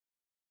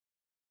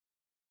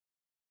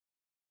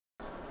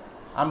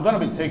I'm going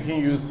to be taking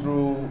you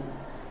through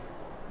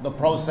the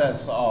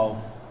process of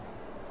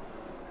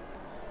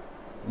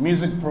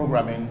music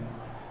programming,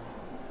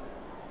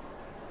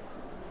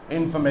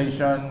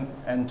 information,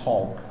 and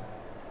talk.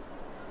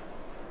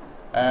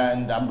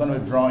 And I'm going to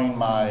be drawing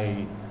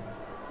my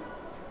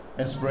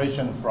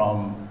inspiration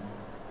from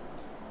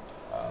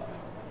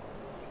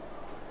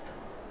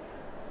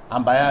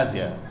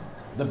Ambayazia,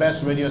 the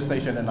best radio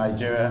station in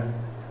Nigeria,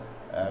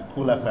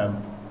 Cool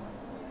FM.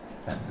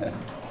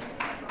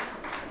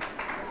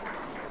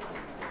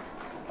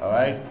 All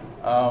right.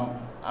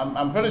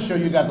 I'm pretty sure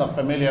you guys are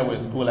familiar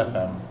with Cool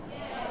FM.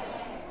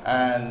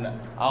 And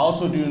I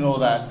also do know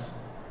that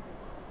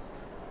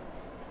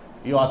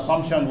your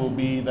assumption will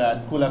be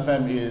that Cool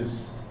FM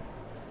is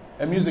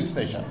a music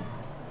station,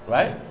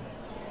 right?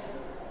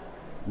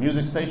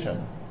 Music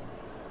station.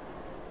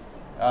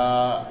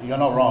 You're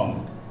not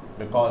wrong,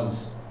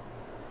 because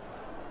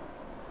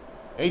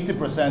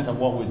 80% of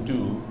what we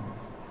do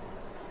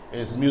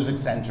is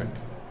music-centric.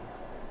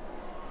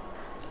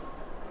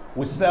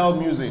 We sell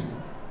music,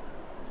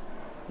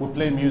 we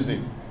play music,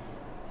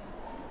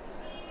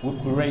 we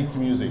create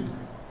music.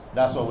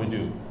 That's what we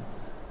do.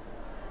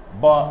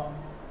 But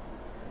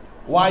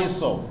why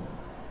so?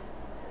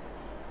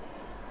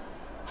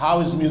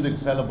 How is music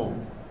sellable?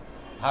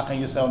 How can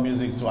you sell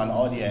music to an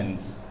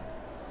audience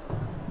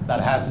that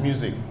has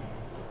music?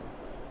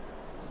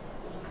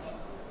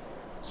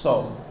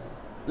 So,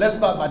 let's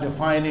start by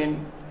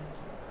defining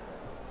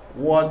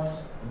what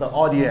the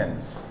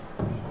audience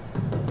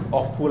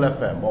of Cool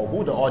FM, or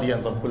who the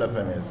audience of Cool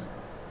FM is.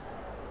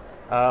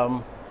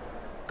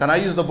 Can I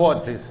use the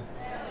board, please?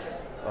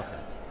 Okay.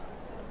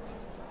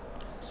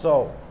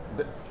 So,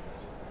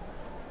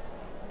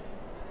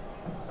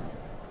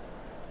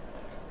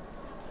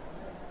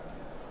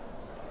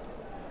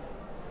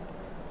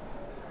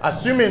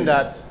 assuming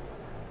that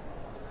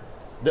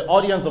the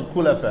audience of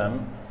Cool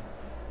FM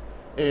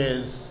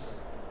is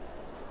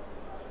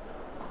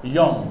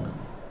young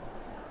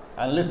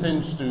and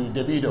listens to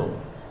Davido,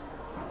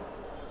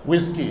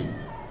 Whiskey,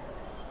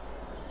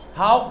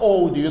 how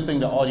old do you think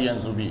the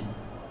audience will be?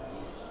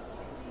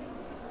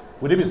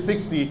 Would it be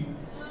 60?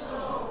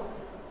 No.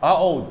 How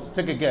old?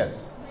 Take a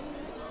guess.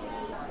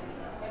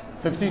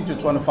 15 to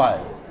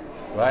 25,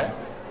 right?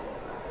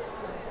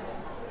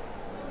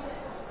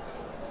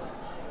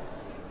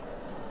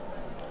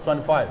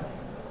 $25.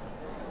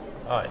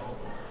 All right.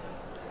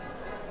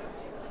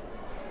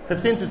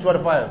 15 to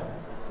 25.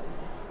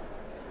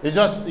 It's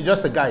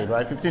just a guide,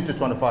 right? 15 to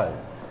 25.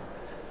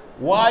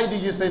 Why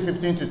did you say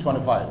 15 to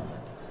 25?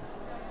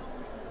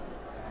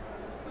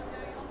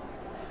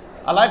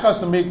 I like us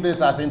to make this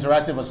as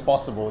interactive as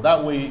possible.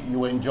 That way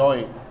you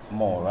enjoy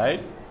more,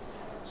 right?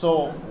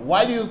 So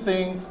why do you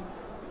think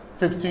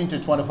 15 to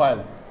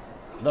 25?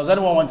 Does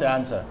anyone want to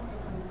answer?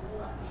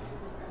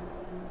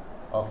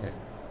 Okay.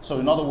 So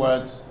in other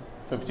words,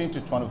 15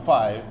 to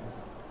 25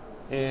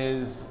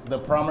 is the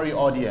primary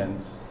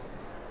audience.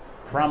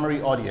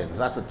 Primary audience,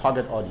 that's the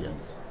target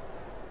audience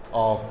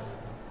of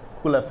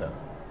Cool FM,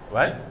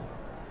 right?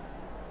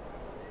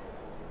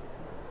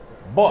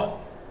 But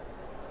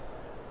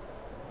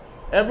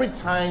every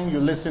time you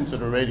listen to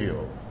the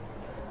radio,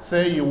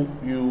 say you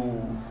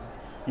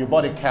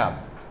bought a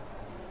cab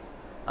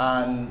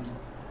and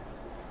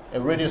a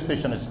radio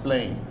station is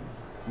playing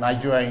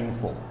Nigeria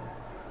Info.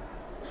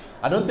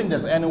 I don't think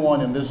there's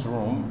anyone in this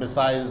room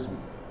besides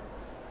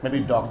maybe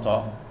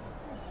Doctor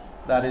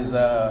that is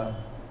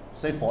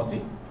say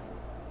 40.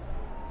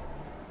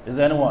 Is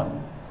there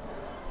anyone?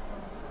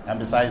 And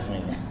besides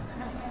me,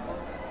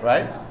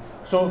 right?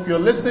 So if you're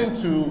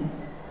listening to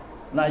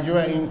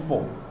Nigeria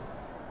Info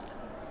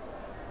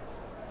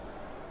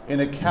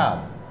in a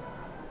cab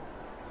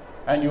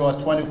and you are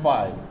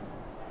 25,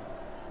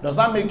 does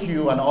that make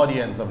you an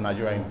audience of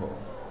Nigeria Info?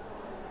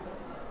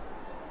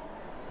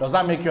 Does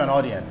that make you an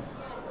audience?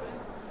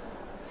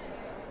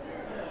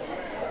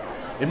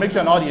 It makes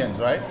you an audience,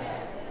 right?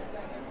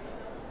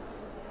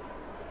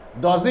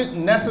 Does it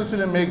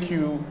necessarily make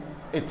you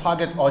a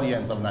target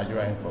audience of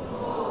Nigeria Info?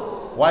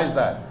 Why is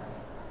that?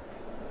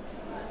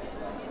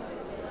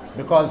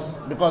 Because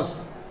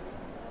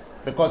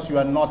you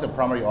are not a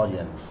primary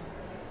audience,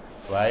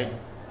 right?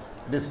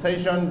 The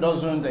station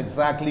doesn't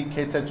exactly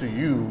cater to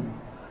you,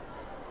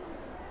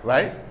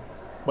 right?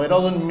 But it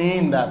doesn't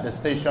mean that the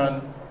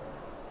station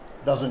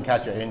doesn't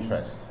catch your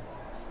interest.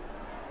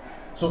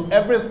 So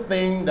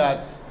everything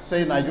that,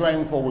 say, Nigeria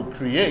Info will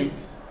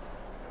create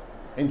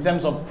in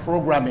terms of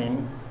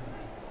programming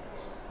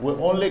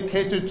will only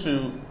cater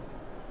to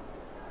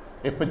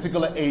a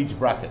particular age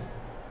bracket.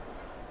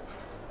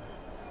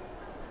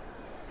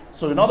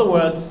 So in other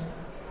words,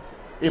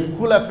 if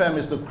Cool FM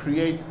is to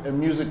create a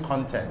music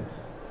content,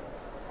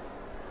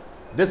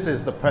 this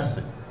is the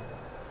person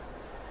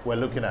we're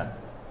looking at.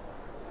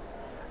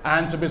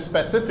 And to be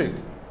specific,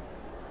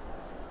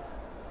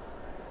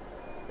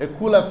 a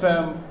Cool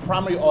FM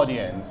primary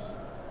audience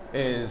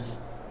is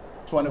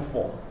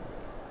 24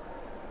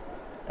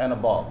 and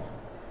above.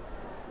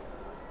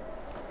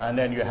 And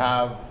then you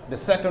have the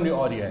secondary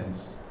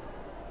audience,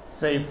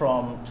 say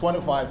from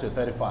 25 to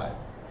 35.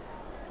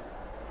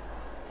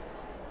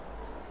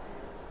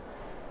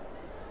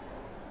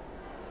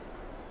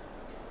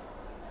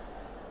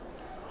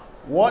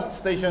 What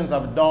stations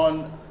have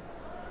done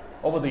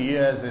over the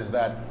years is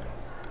that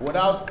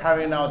without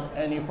carrying out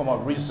any form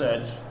of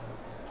research,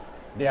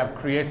 they have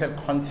created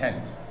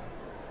content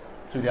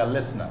to their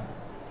listener.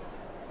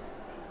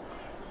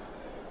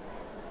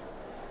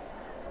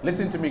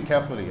 Listen to me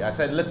carefully. I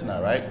said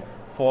listener, right?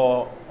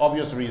 For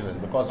obvious reason,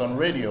 because on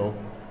radio,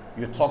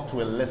 you talk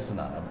to a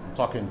listener. I'm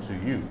talking to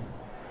you.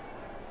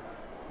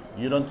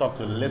 You don't talk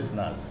to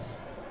listeners.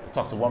 You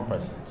talk to one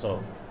person.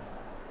 So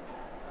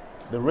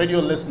the radio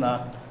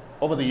listener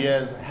over the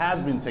years has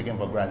been taken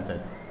for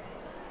granted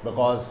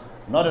because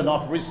not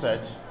enough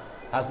research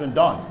has been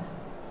done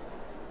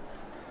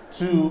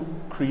to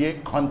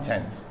create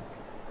content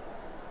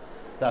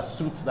that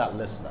suits that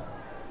listener.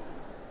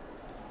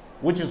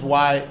 Which is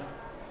why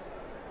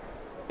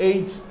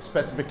age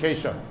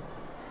specification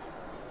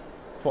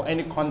for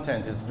any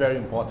content is very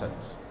important.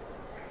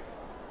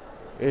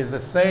 It is the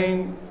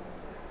same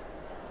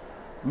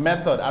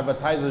method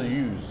advertisers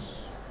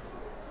use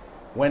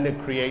when they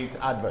create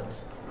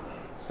adverts.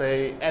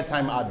 Say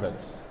airtime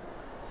adverts,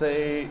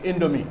 say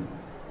Indomie,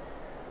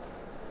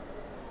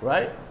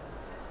 right?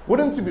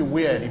 Wouldn't it be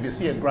weird if you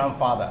see a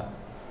grandfather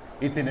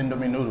eating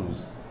Indomie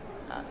noodles,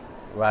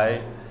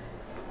 right?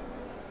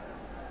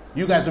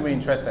 You guys will be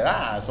interested.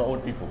 It's for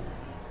old people.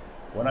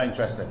 We're not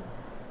interested.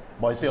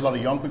 But you see a lot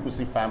of young people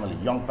see family,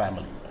 young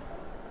family.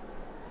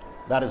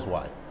 That is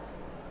why.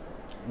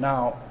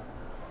 Now,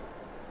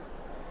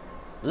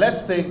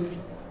 let's take,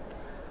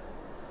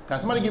 can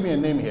somebody give me a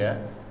name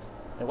here?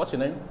 Hey, what's your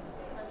name?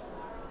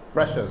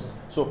 Precious.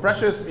 So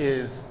Precious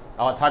is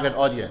our target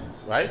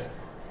audience, right?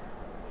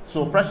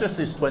 So Precious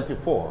is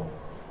 24.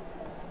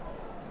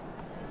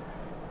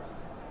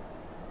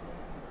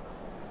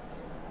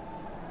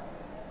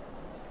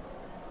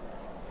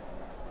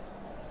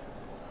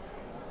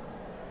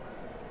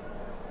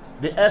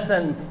 The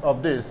essence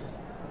of this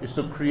is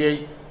to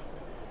create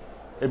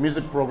a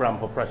music program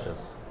for Precious,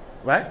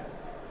 right?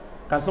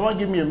 Can someone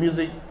give me a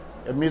music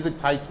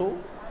title?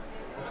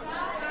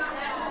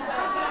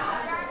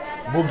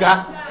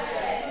 Buga.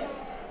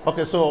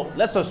 Okay, so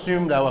let's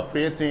assume that we're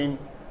creating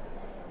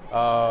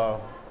a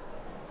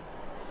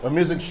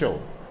music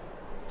show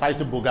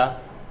titled Buga,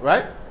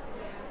 right?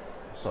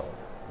 So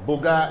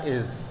Buga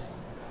is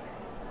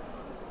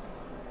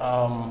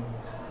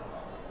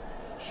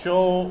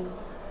show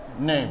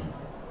name.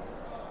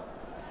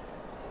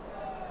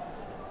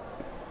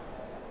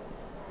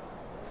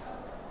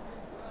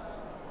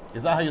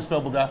 Is that how you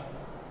spell Buga?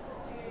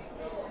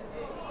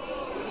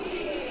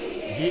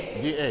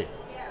 G-A.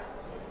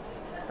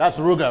 That's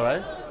Ruga,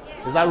 right?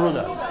 Is that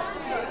Ruga?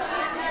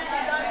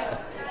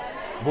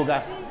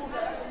 Buga.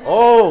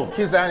 Oh,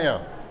 Kiss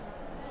Daniel.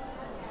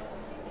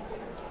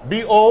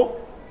 B-O?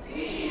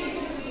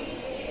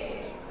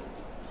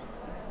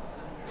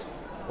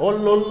 Oh,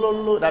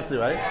 lo. That's it,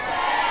 right?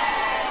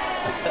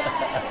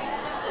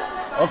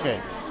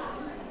 Okay.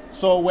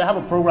 So we have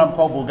a program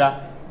called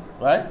Buga,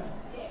 right?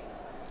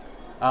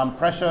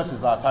 Precious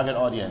is our target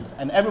audience.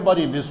 And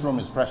everybody in this room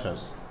is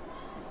Precious.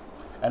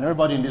 And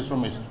everybody in this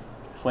room is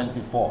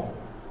 24.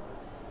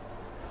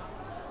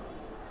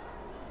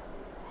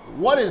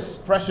 What is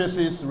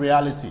Precious's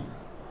reality?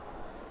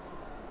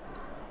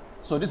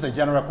 So this is a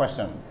general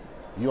question.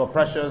 You're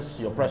precious,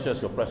 you're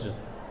precious, you're precious.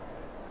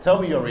 Tell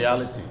me your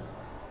reality.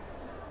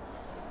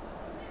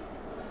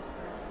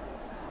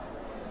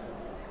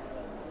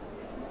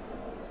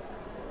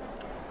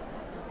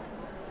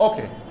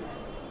 Okay.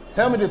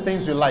 Tell me the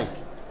things you like.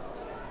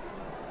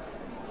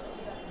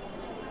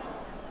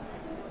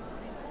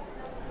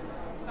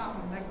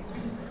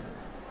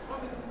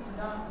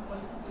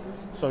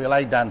 So you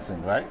like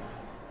dancing, right?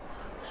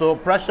 So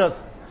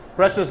Precious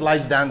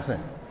likes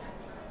dancing.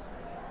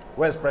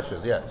 Where's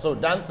Precious? Yeah. So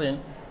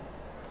dancing.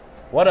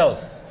 What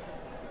else?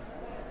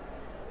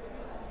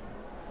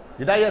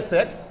 Did I hear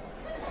sex?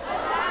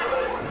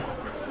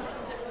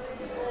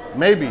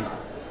 Maybe.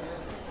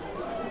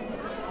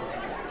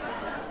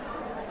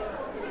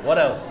 What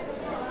else?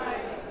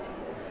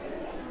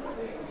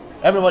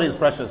 Everybody is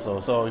Precious,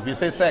 so if you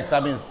say sex,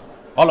 that means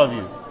all of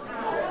you.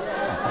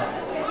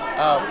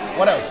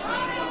 What else?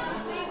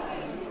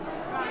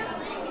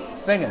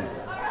 Singing.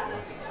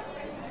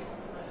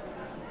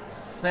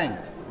 Sing,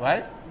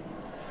 right?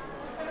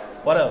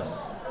 What else?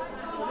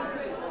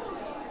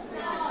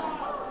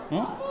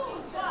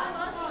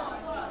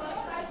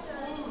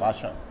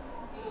 Fashion.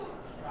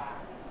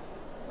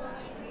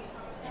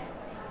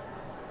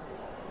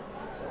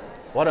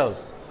 What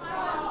else?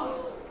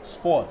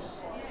 Sports.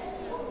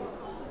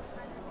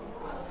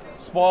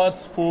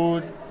 Sports,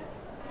 food.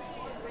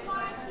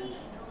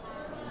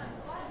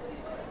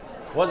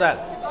 What's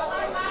that?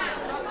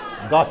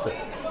 Gossip.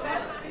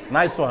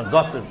 Nice one,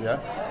 gossip, yeah?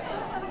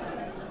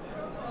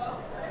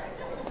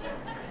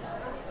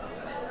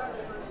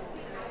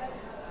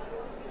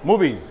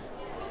 Movies.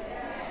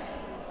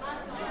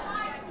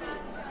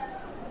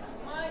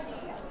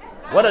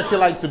 What does she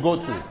like to go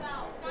to?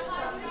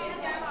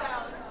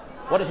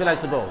 What does she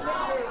like to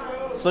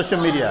go?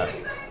 Social media,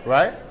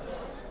 right?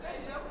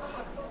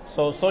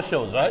 So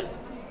socials, right?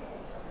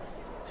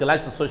 She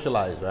likes to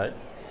socialize, right?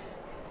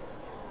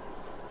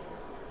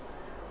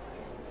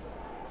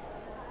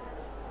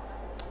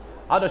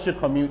 How does she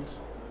commute?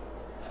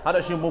 How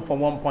does she move from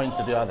one point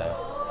to the other?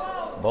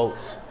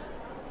 Boats.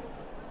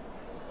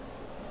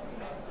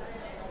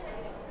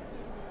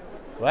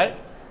 Right?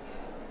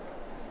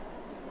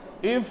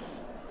 If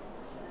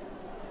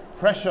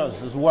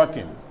Precious is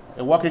working,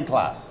 a working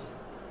class,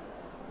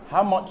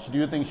 how much do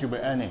you think she'll be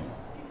earning?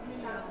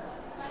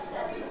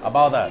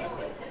 About that.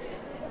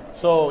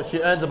 So she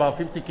earns about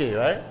 50K,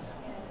 right?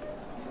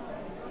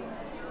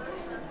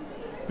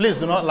 Please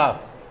do not laugh.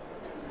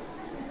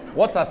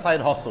 What's her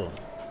side hustle?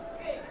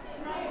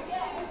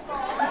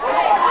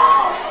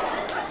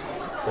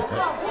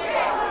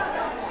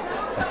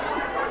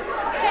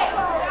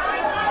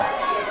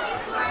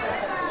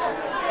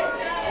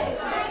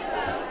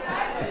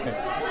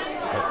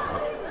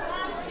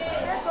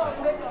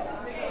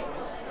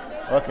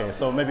 Okay,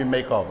 so maybe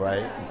makeup,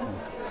 right?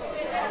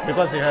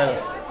 Because she had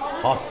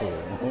hustle.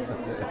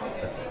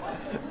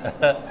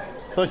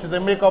 So she's a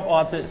makeup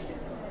artist.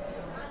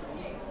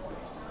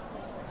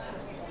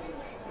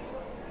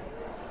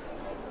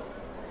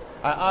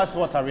 I asked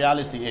what her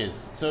reality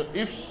is. So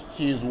if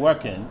she is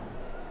working,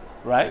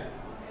 right?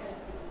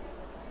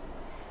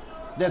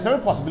 There's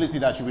every possibility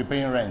that she'll be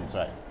paying rent,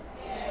 right?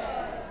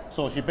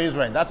 So she pays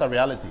rent. That's a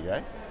reality,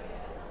 right?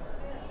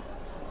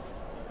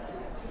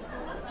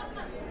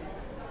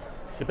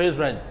 She pays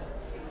rent.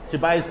 She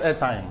buys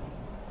airtime.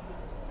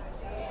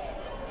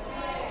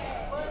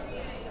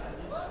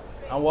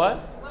 And what?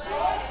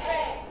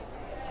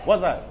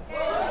 What's that?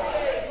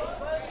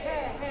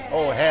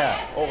 Oh,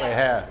 hair. Oh, her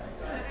hair.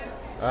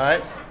 All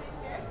right?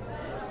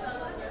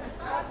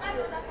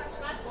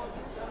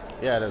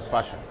 Yeah, there's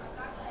fashion.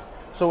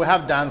 So we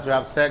have dance, we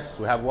have sex,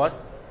 we have what?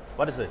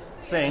 What is it?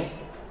 Sing.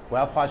 We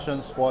have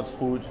fashion, sports,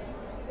 food.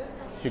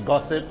 She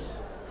gossips.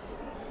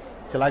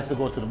 She likes to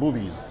go to the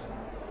movies.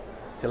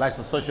 She likes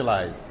to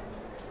socialize.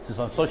 She's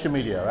on social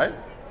media, right?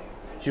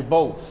 She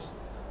boats.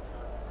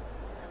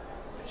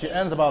 She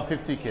earns about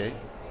 50K.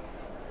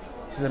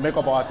 She's a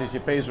makeup artist. She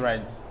pays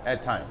rent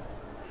at time.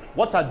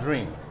 What's her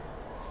dream?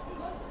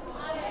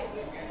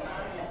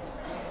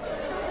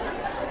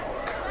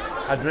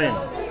 Her dream.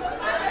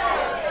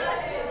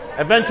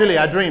 Eventually,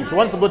 her dream. She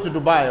wants to go to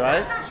Dubai,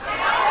 right?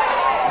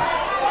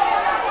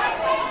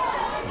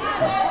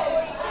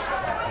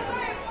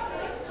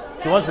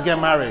 She wants to get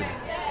married.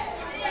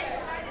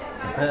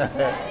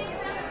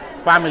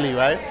 Family,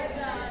 right?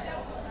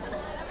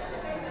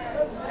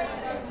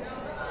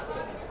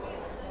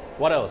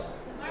 What else?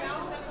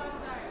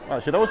 Oh,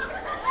 she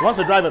wants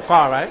to drive a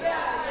car, right?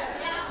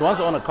 She wants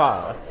to own a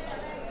car, right?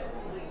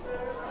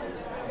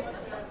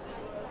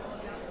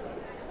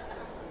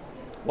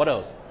 What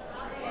else?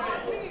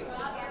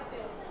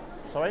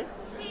 Sorry?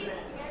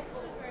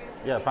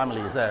 Yeah,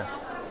 family is there.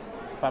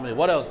 Family.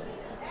 What else?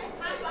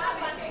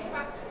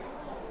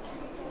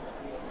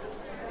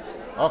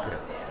 Okay.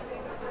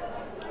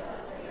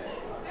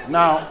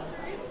 Now,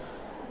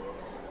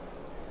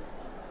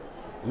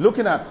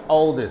 looking at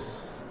all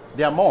this,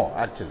 there are more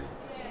actually.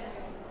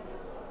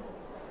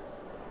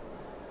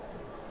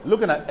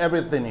 Looking at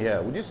everything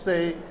here, would you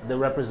say they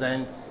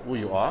represent who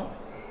you are?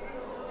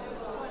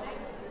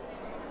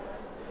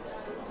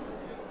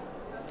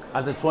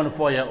 As a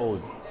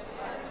 24-year-old.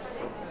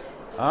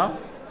 Huh?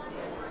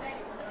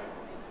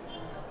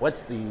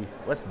 What's the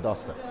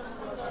duster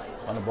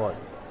on the board?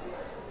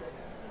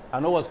 I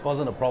know what's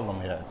causing the problem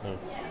here. So.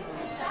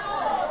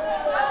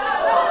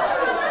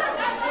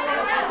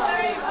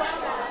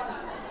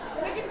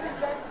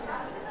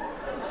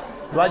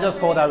 Do I just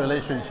call that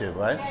relationship,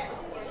 right?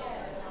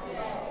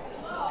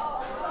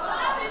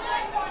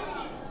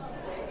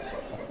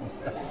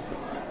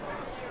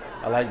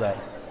 I like that.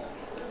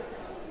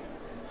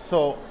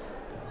 So,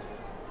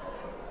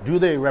 do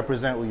they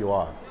represent who you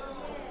are?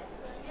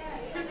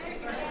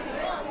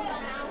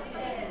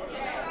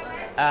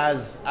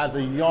 As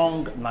a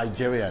young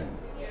Nigerian,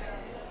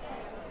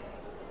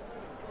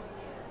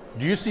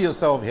 do you see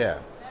yourself here?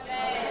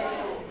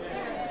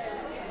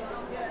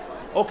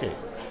 Okay.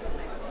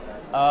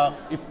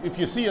 If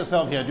you see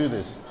yourself here, do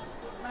this.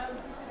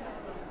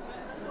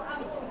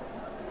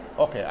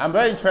 Okay, I'm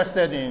very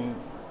interested in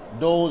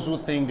those who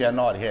think they're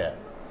not here.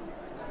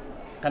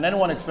 Can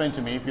anyone explain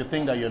to me, if you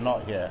think that you're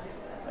not here,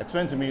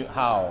 explain to me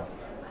how?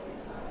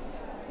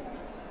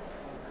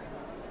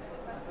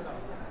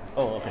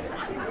 Oh, okay.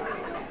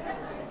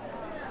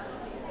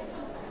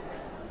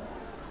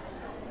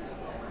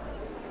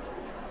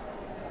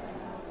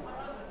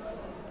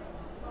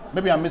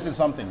 Maybe I'm missing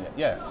something.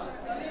 Yeah.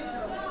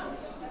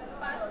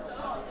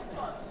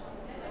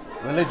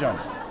 Religion.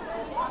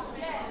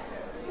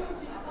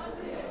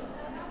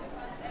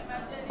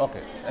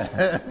 Okay.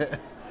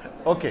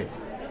 Okay.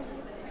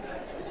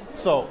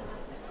 So,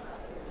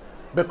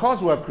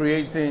 because we're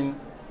creating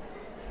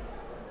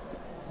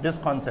this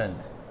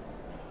content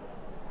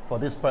for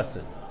this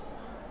person,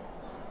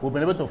 we've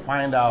been able to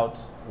find out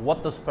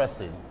what this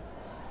person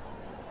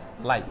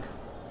like,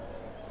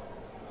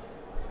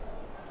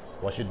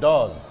 what she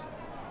does,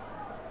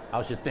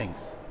 how she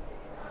thinks,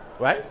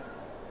 right?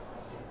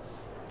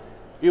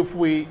 If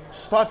we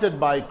started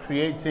by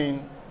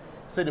creating,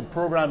 say, the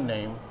program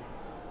name,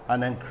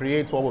 and then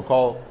create what we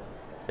call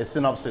a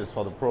synopsis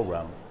for the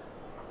program,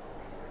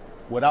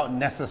 without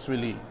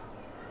necessarily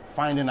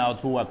finding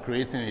out who we're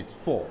creating it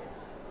for,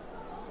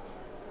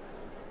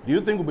 do you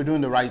think we'll be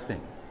doing the right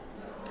thing?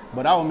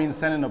 But that would mean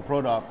sending a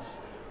product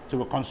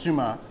to a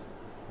consumer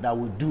that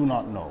we do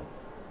not know.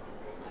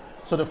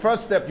 So the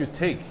first step you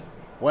take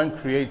when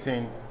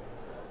creating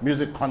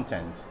music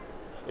content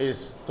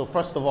is to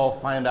first of all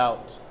find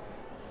out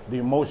the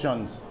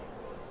emotions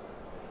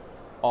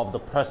of the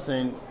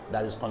person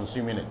that is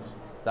consuming it.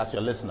 That's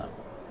your listener.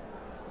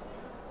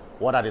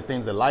 What are the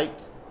things they like?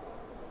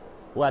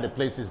 Where are the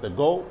places they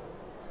go?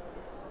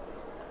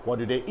 What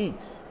do they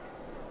eat?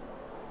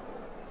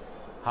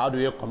 How do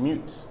they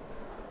commute?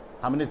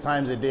 How many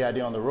times a day are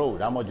they on the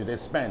road? How much do they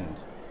spend?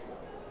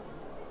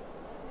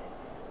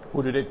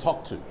 Who do they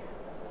talk to?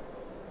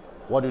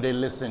 What do they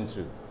listen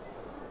to?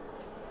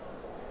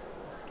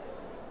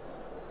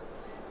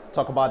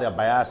 Talk about their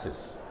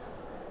biases.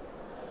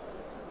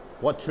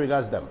 What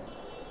triggers them?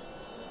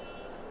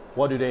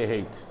 What do they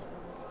hate?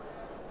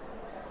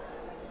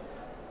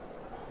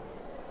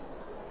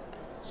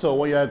 So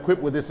when you're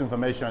equipped with this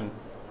information,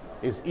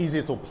 it's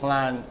easy to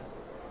plan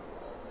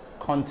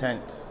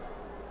content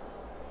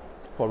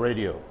for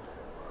radio,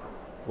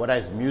 whether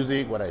it's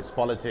music, whether it's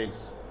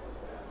politics,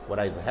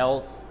 whether it's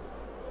health,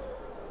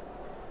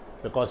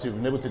 because you've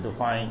been able to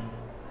define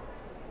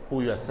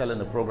who you are selling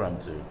the program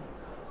to.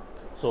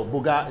 So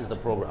Booga is the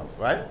program,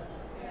 right?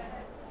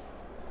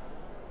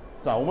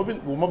 So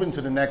we're moving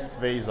to the next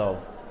phase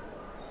of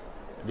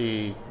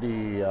the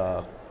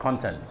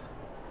content.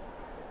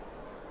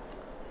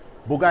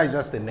 Booga is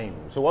just a name.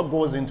 So what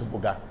goes into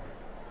Booga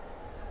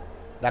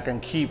that can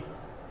keep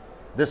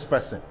this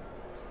person?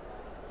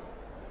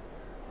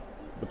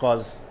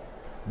 Because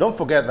don't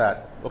forget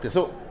that, okay,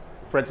 so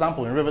for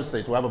example, in River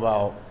State, we have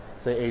about,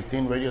 say,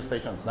 18 radio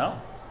stations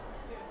now.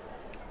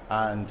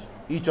 And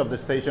each of the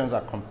stations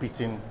are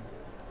competing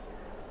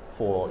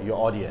for your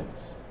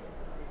audience.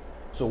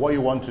 So what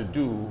you want to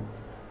do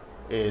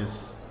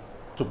is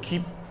to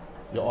keep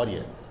your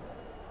audience.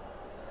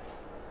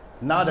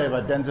 Now that you've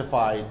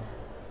identified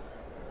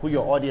who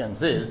your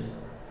audience is,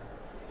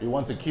 you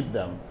want to keep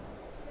them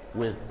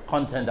with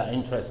content that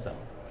interests them,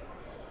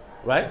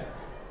 right?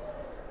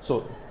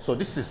 So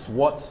this is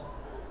what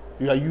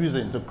you are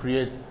using to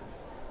create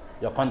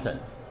your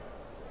content,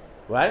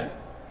 right?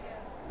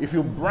 If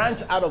you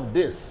branch out of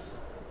this,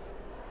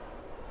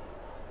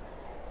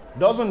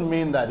 doesn't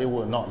mean that they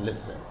will not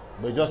listen,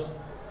 but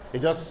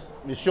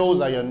it shows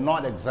that you're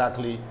not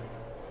exactly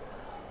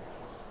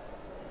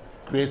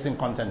creating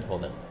content for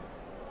them.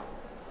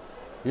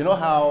 You know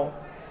how,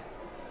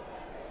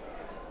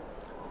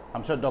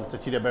 I'm sure Dr.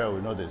 Chidebere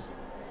will know this,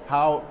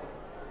 how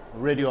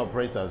radio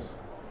operators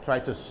try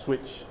to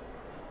switch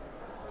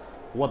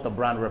what the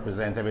brand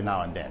represents every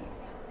now and then.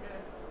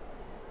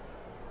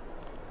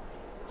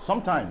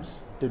 Sometimes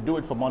they do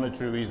it for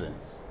monetary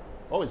reasons.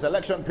 Oh, it's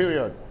election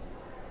period.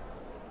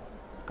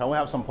 Can we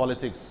have some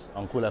politics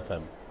on Cool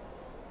FM?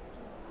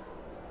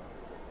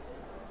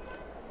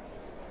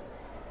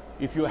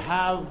 If you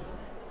have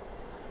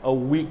a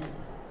weak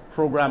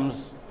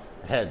programs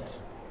head,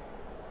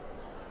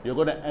 you're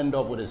going to end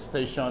up with a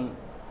station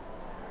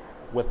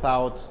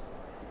without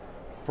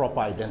proper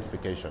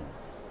identification.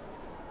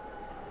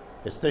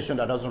 A station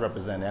that doesn't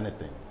represent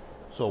anything.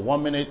 So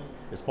 1 minute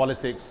is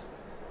politics,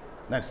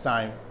 next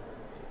time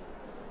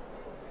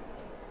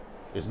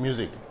is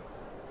music.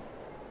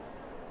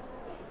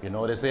 You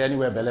know, they say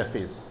anywhere belly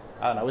face.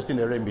 I don't know, what's in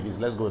the rain be this,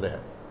 let's go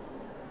there.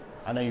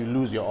 And then you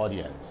lose your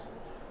audience.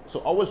 So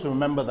always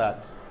remember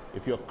that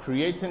if you're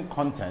creating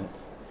content,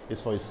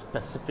 it's for a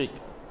specific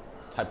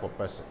type of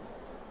person,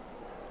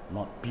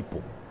 not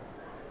people.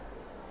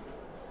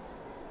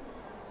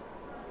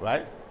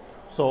 Right?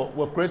 So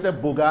we've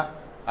created Booga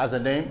as a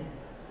name.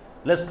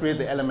 Let's create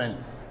the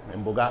elements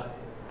in Booga.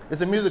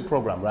 It's a music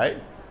program,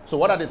 right? So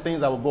what are the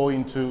things that will go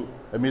into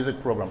a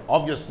music program?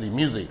 Obviously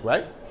music,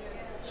 right?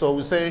 So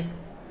we say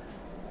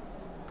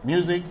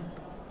music.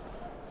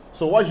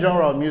 So what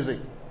genre of music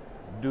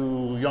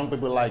do young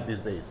people like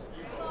these days?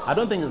 I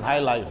don't think it's high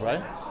life,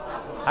 right?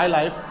 High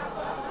life,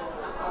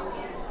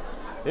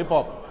 hip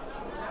hop,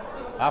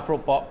 Afro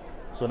pop.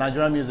 So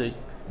Nigerian music,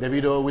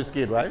 Davido,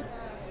 Wizkid, right?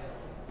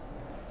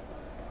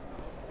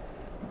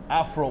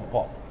 Afro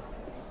pop.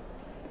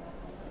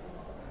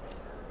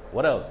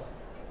 What else?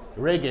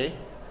 Reggae.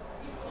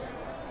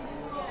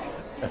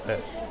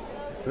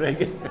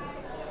 Reggae.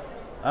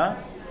 Huh?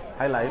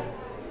 High life.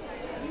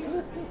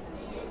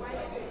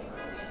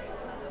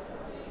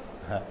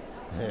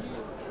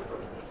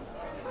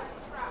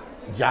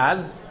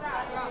 Jazz.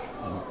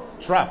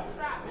 Trap.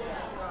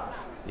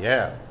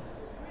 Yeah.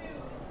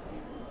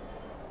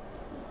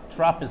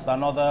 Trap is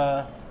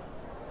another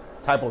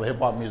type of hip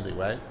hop music,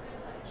 right?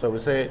 So we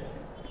say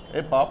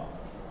hip hop,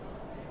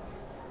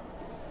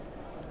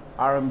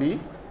 R&B,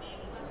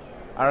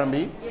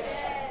 R&B?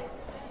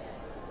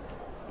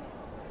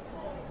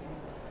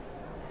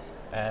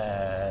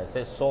 It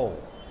says soul.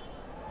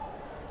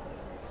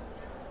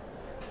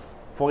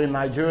 For a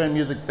Nigerian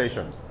music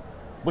station,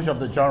 which of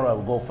the genre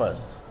will go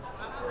first?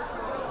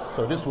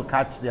 So this will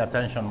catch the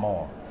attention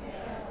more.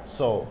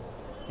 So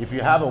if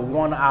you have a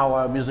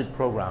 1-hour music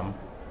program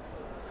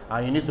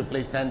and you need to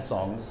play 10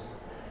 songs,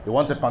 you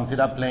want to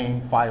consider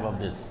playing 5 of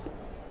this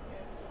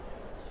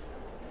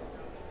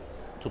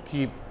to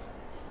keep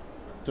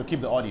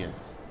the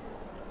audience.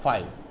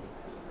 5.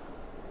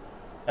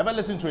 Ever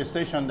listen to a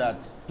station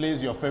that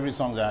plays your favorite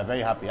songs and are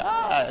very happy?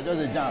 Just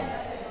a jam.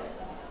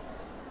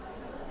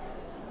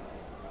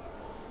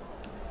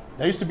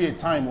 There used to be a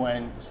time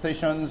when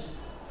stations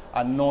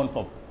are known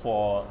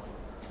for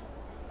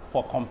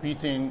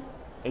competing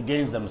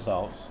against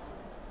themselves.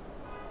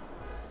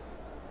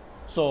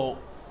 So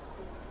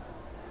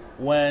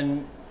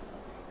when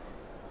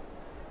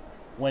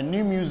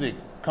new music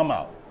come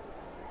out,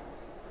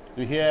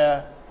 you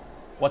hear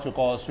what we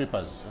call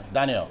sweepers.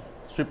 Daniel,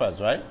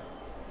 sweepers, right?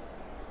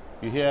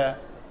 You hear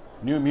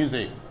new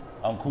music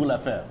on Cool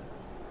FM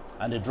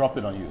and they drop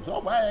it on you.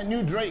 So, a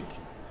new Drake,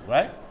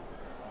 right?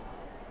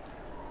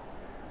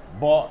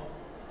 But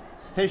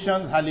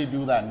stations hardly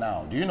do that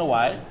now. Do you know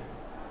why?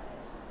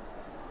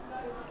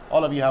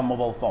 All of you have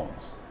mobile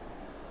phones.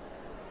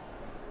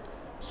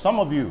 Some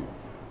of you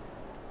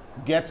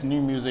get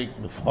new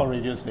music before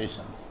radio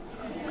stations.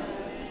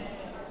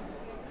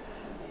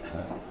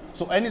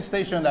 So any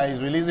station that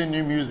is releasing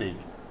new music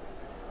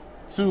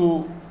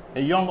to a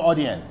young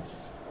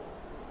audience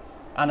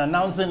and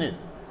announcing it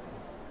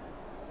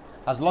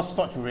has lost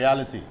touch with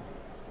reality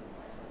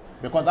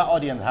because that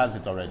audience has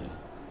it already.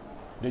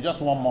 They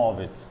just want more of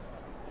it.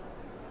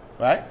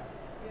 Right?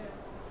 Yeah.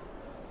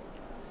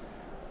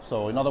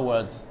 So in other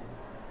words,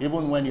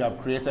 even when you have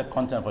created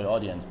content for your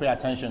audience, pay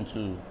attention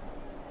to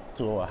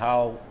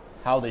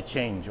how they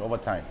change over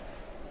time.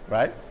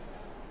 Right?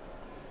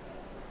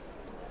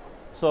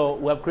 So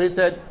we have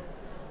created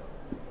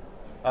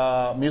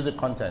music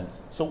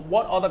content. So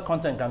what other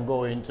content can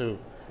go into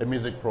a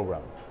music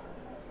program?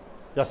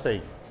 Just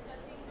say.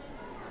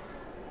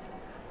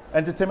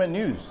 Entertainment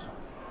news.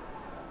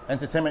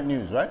 Entertainment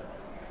news, right?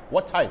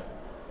 What type?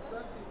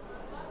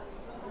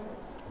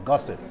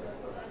 Gossip.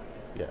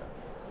 Yeah.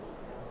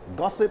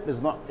 Gossip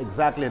is not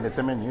exactly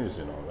entertainment news,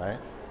 right?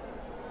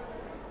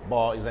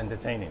 But it's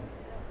entertaining.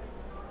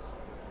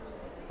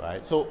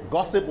 Right? So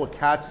gossip will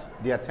catch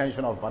the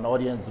attention of an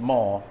audience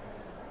more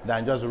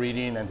than just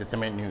reading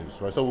entertainment news.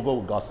 Right? So we'll go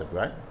with gossip,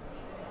 right?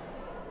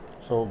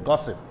 So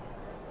gossip.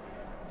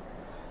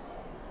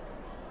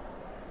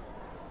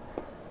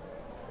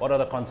 What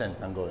other content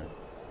can go in?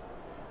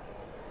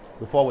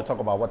 Before we talk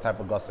about what type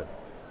of gossip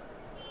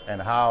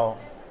and how,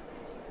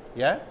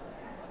 yeah?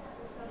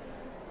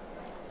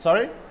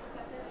 Sorry?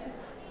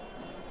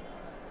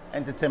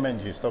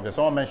 Entertainment gist. Okay,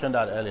 someone mentioned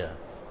that earlier.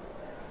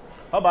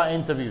 How about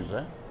interviews,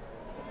 eh?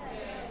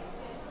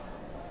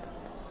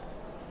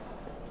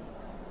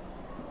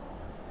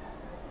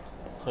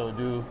 So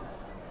do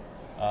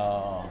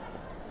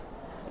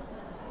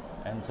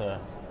enter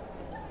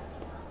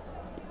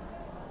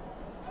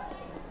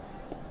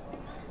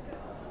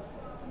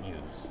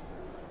news.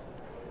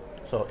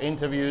 So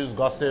interviews,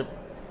 gossip,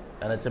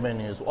 entertainment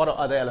news. What are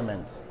other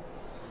elements?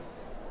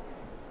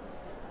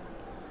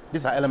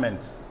 These are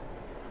elements.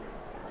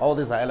 All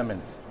these are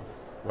elements,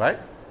 right?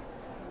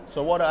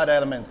 So what other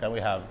elements can we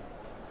have?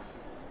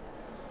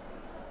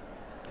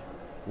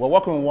 We're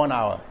working in 1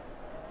 hour.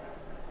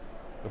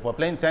 If we're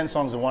playing 10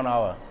 songs in 1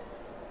 hour,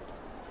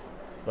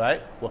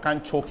 right, we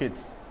can't choke it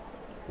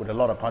with a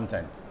lot of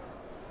content.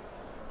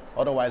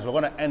 Otherwise, we're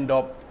going to end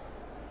up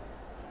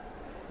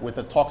with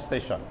a talk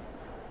station.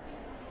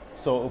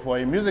 So if we're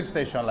a music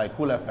station like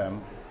Cool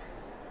FM,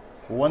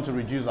 we want to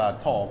reduce our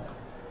talk,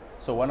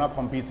 so we're not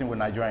competing with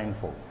Nigerian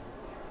Info.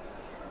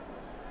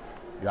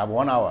 You have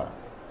 1 hour.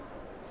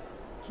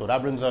 So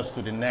that brings us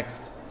to the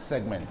next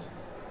segment,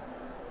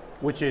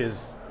 which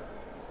is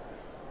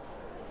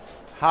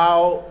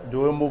how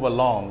do we move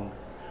along?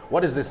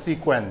 What is the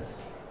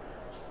sequence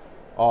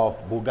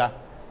of Buga?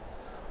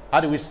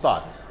 How do we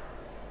start?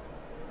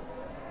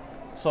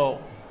 So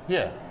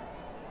here,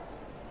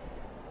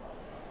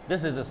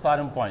 this is the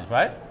starting point,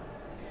 right?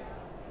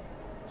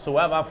 So we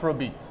have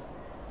Afrobeat.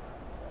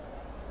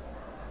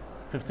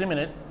 15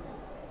 minutes.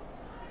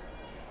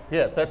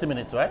 Here, 30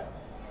 minutes, right?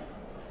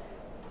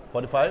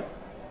 45?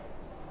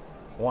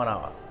 1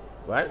 hour,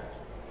 right?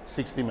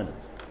 60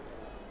 minutes.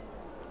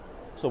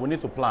 So we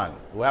need to plan.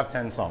 We have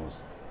 10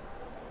 songs.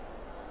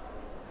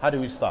 How do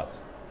we start?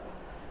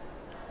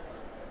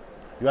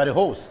 You are the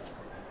host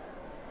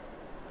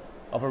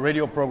of a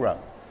radio program.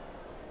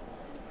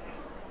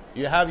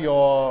 You have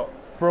your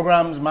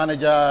programs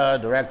manager,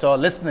 director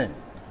listening.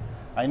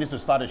 And you need to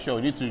start a show.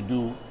 You need to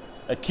do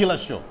a killer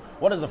show.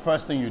 What is the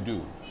first thing you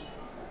do?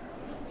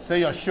 Say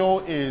your show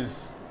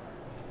is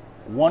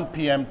 1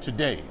 p.m.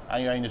 today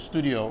and you're in the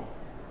studio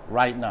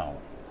right now.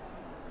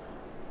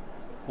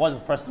 What's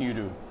the first thing you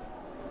do?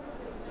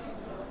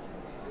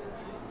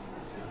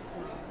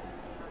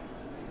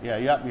 Yeah,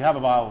 you have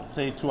about,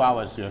 say, 2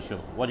 hours to your show.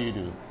 What do you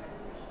do?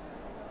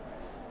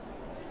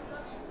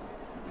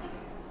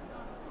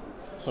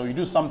 So you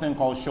do something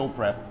called show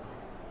prep.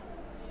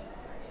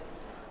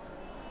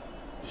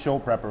 Show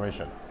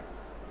preparation.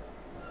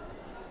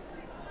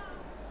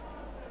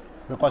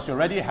 Because you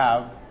already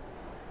have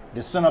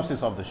the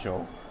synopsis of the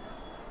show,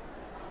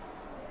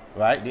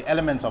 right? The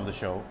elements of the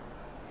show.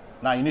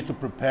 Now you need to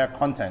prepare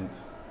content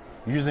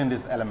using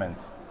these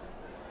elements.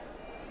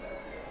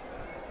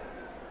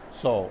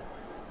 So,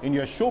 in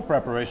your show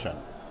preparation,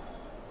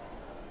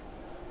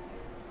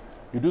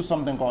 you do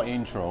something called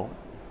intro,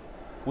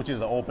 which is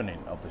the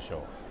opening of the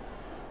show.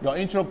 Your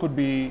intro could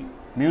be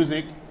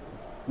music,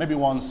 maybe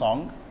one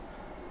song,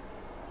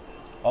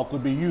 or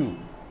could be you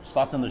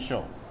starting the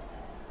show.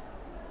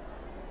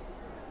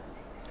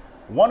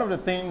 One of the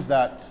things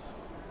that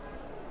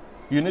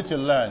you need to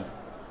learn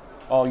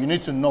or you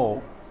need to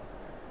know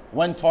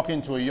when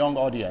talking to a young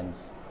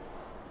audience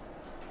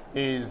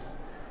is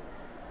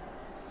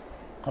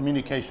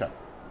communication,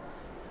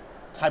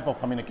 type of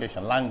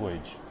communication,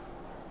 language.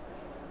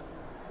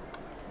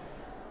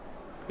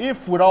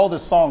 If with all the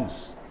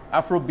songs,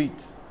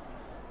 Afrobeat,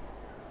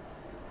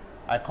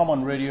 I come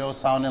on radio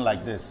sounding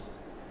like this,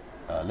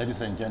 ladies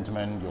and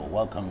gentlemen, you're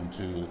welcome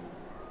to,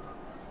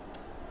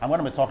 I'm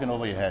going to be talking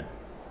over your head.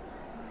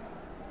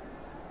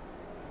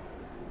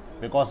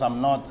 Because I'm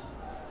not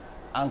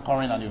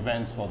anchoring an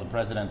event for the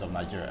president of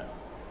Nigeria.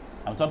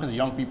 I'm talking to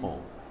young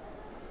people.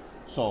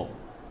 So,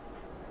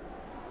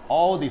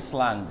 all the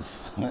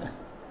slangs,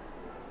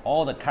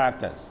 all the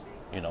characters,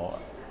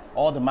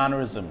 all the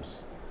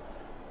mannerisms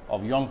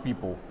of young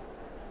people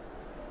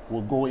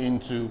will go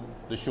into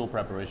the show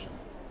preparation.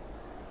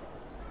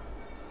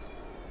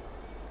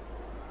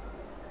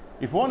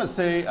 If you want to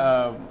say,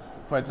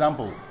 for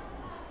example,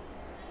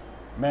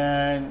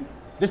 man,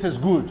 this is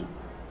good.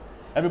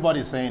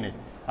 Everybody's saying it.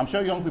 I'm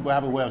sure young people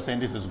have a way of saying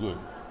this is good.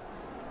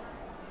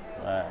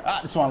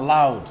 This one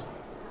loud.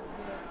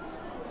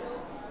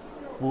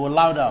 We will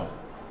loud out.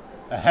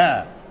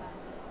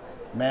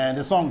 Man,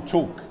 the song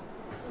choke.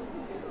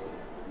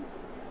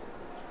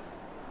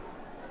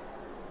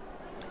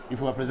 If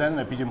we were presenting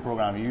a pidgin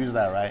program, you use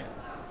that, right?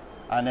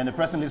 And then the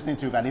person listening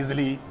to you can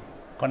easily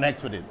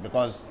connect with it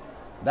because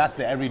that's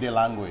the everyday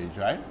language,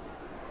 right?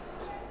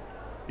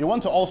 You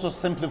want to also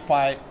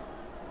simplify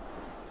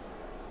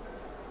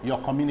your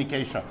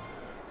communication.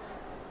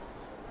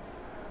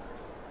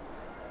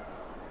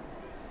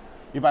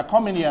 If I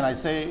come in here and I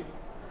say,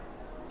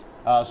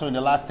 so in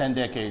the last 10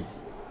 decades,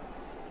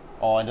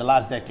 or in the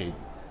last decade,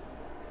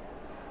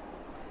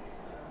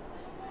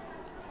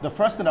 the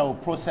first thing that will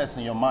process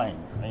in your mind,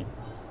 right,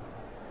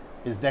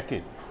 is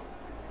decade.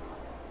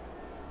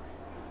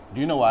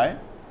 Do you know why?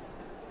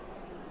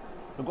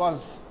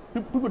 Because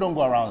people don't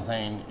go around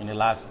saying in the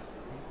last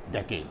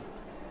decade.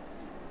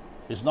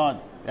 It's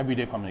not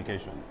everyday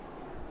communication.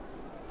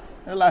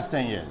 In the last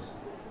 10 years,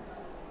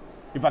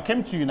 if I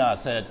came to you now and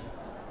said,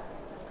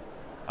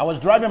 I was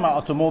driving my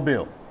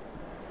automobile,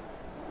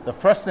 the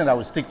first thing that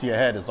would stick to your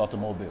head is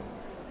automobile.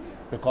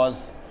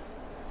 Because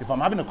if I'm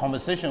having a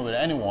conversation with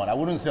anyone, I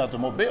wouldn't say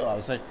automobile, I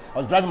would say, I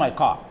was driving my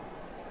car.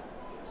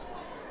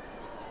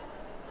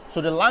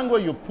 So the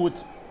language you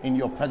put in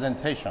your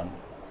presentation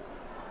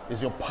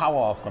is your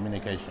power of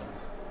communication.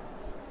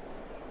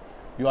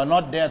 You are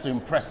not there to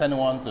impress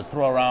anyone, to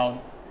throw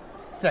around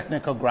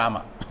technical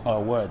grammar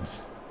or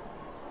words.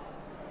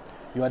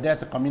 You are there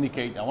to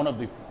communicate, and one of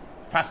the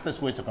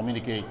fastest ways to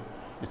communicate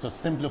is to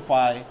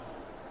simplify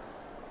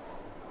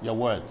your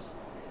words.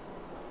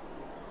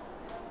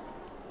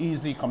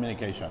 Easy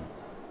communication.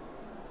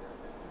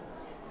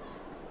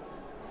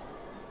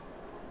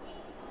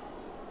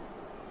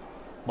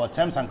 But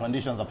terms and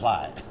conditions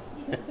apply.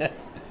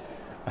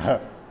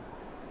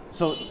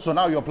 So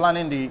now you're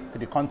planning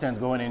the content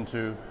going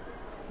into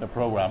the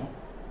program.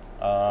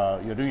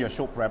 You're doing your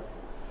show prep.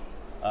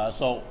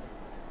 So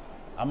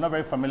I'm not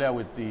very familiar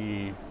with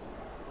the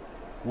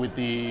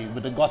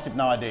gossip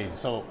nowadays.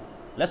 So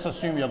let's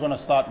assume you're going to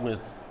start with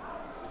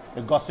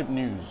the gossip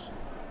news.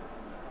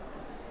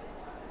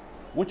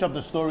 Which of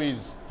the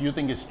stories do you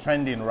think is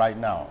trending right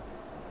now?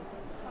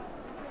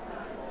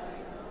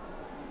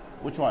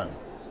 Which one?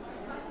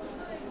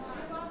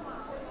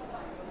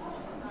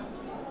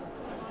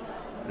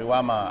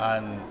 Riwama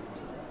and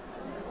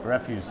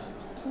refuse.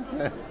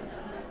 Okay,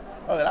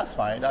 that's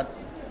fine.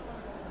 That's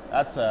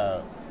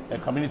a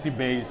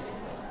community-based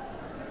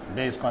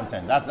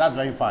content. That's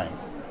very fine.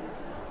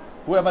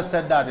 Whoever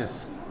said that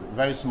is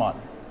very smart.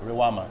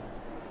 Riwama.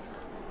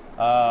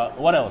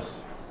 What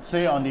else?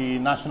 Say on the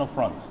national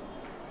front.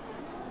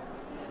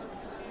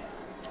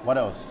 What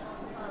else?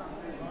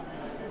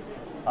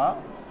 Huh?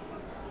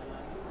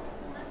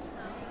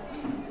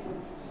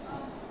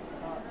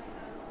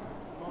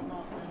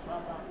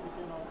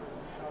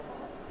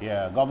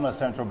 Yeah, Governor of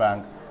Central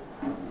Bank,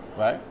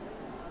 right?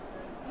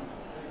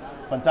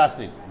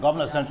 Fantastic.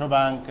 Governor of Central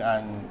Bank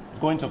and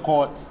going to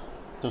court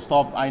to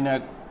stop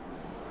INEC.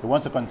 He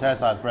wants to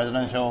contest as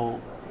presidential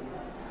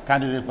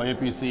candidate for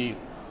APC,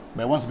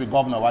 but he wants to be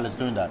governor while he's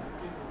doing that.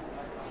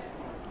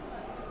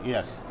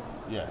 Yes.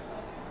 Yes.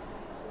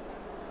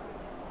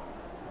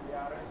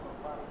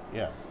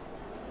 Yeah.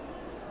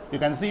 You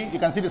can see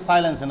the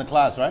silence in the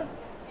class, right?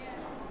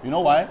 You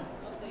know why?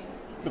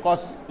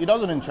 Because it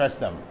doesn't interest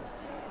them.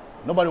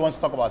 Nobody wants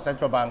to talk about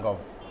Central Bank of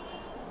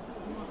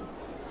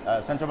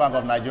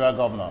Nigeria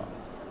governor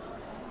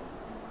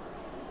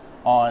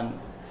on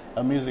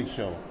a music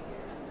show,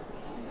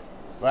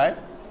 right?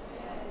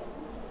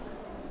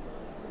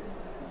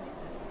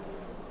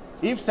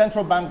 If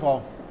Central Bank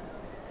of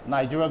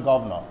Nigeria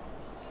governor,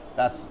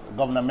 that's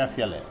Governor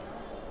Mefiele,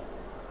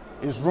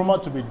 is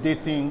rumored to be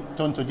dating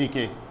Tonto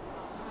Dike,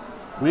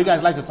 would you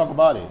guys like to talk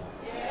about it?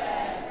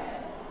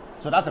 Yes.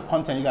 So that's the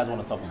content you guys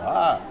want to talk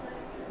about.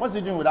 What's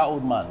he doing with that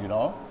old man, you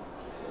know?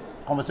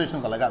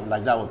 Conversations like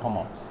that will come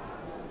up.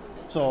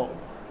 So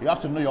you have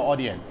to know your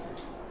audience.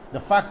 The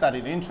fact that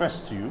it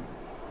interests you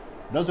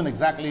doesn't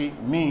exactly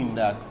mean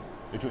that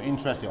it will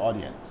interest your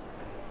audience.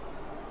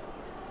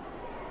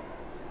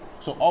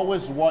 So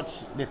always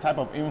watch the type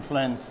of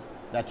influence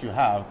that you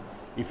have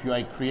if you are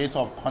a creator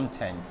of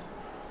content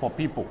for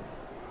people.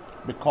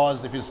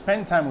 Because if you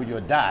spend time with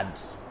your dad,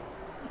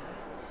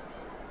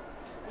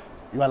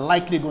 you are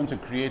likely going to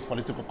create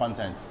political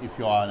content if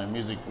you are on a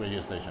music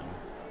radio station.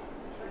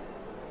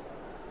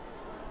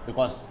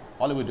 Because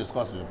all we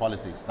discuss is the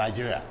politics.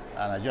 Nigeria.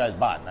 Nigeria is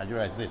bad.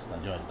 Nigeria is this.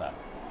 Nigeria is that.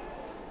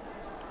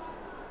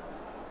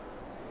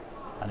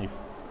 And if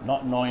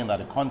not knowing that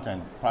the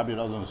content probably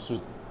doesn't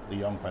suit the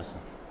young person.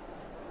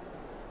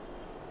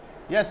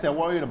 Yes, they're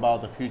worried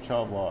about the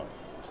future, but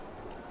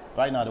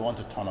right now they want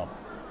to turn up.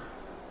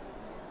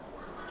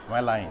 Am I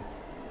lying?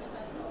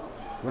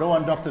 We don't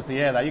want doctor to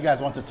hear that you guys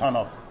want to turn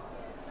up.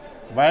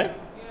 Right?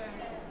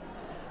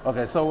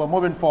 Okay, so we're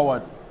moving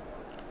forward.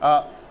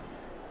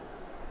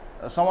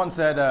 Someone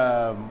said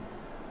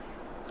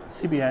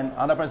CBN,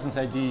 another person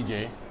said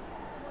GEJ.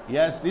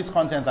 Yes, these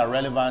contents are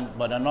relevant,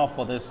 but they're not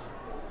for this.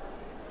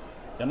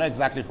 They're not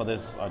exactly for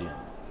this audience.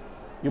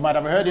 You might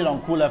have heard it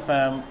on Cool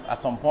FM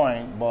at some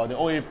point, but the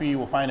OAP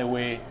will find a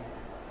way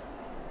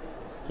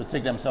to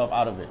take themselves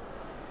out of it.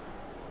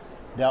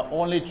 They are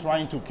only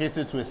trying to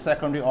cater to a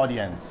secondary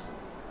audience,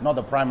 not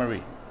the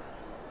primary.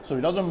 So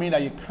it doesn't mean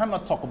that you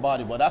cannot talk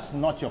about it, but that's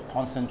not your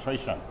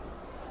concentration.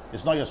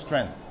 It's not your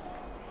strength.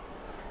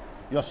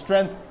 Your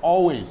strength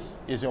always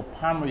is your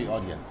primary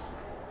audience.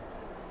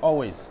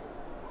 Always.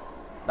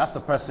 That's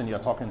the person you're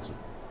talking to.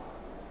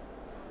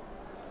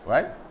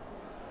 Right?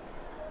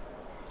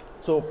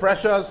 So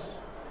Precious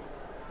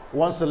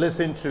wants to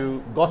listen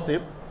to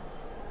gossip,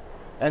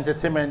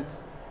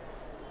 entertainment,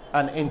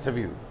 and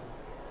interview.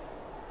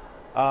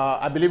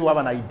 I believe we have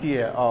an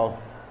idea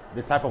of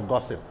the type of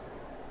gossip.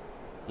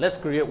 Let's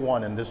create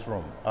one in this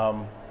room.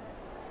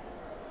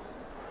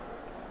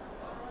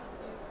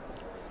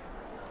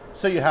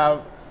 So you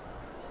have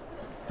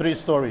 3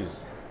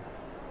 stories.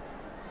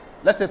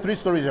 Let's say 3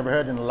 stories you've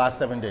heard in the last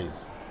 7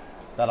 days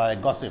that are a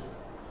gossip.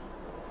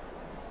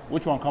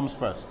 Which one comes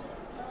first?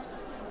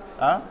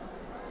 Huh?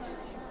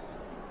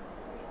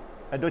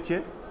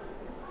 Edochie?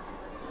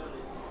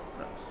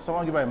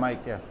 Someone give her a mic,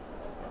 yeah.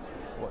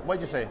 What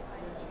did you say?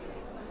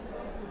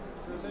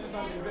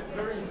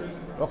 Very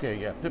interesting. Okay,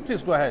 yeah.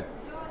 Please go ahead.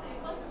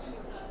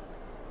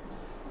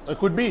 It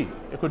could be,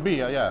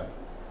 yeah.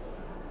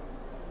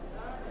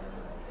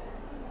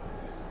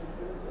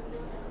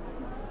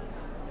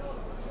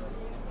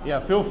 Yeah,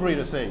 feel free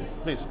to say,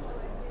 please.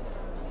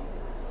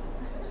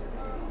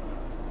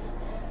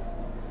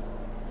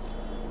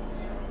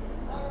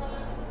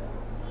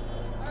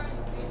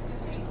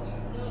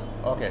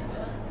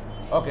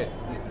 Okay.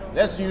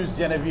 Let's use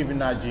Genevieve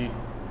Inaji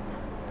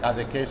as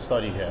a case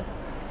study here.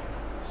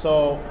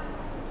 So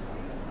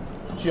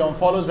she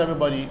unfollows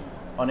everybody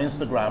on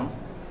Instagram,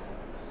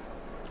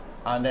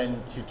 and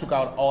then she took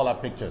out all her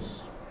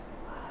pictures.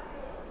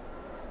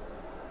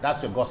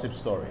 That's your gossip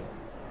story.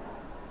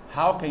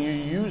 How can you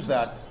use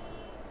that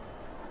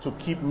to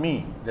keep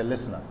me, the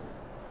listener?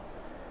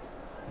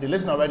 The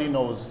listener already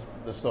knows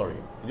the story.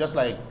 Just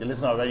like the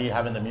listener already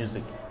having the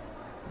music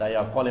that you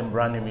are calling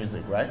brand new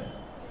music, right?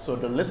 So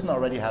the listener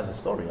already has a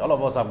story. All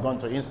of us have gone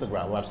to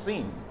Instagram, we have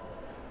seen.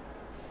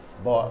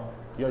 But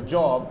your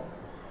job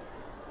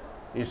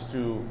is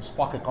to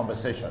spark a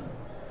conversation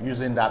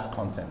using that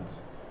content.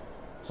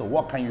 So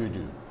what can you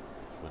do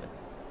with it?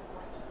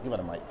 Give her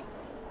the mic.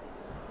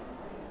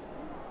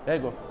 There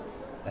you go.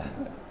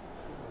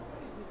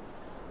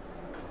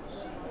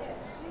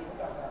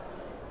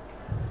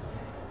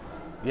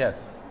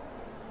 Yes.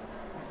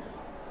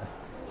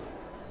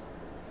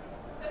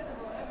 First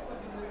of all,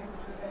 everybody knows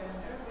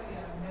everybody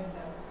has heard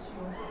that she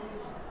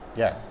unfollowed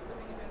Yes. so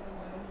many persons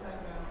on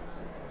Instagram,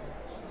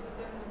 and she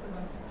deleted most of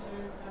her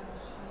pictures, and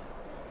she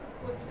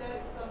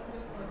posted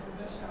something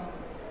controversial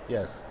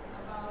Yes.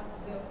 about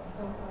death or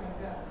something like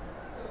that.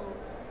 So,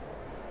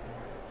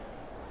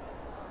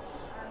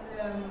 and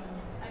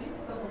I need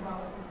to talk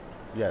about it.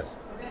 Yes.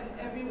 But then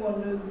everyone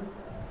knows it.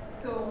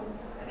 So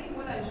I think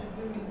what I should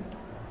do is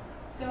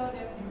tell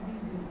them the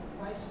reason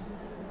why she did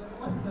so, because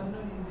what is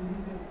unknown is the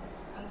reason.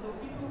 And so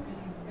people will be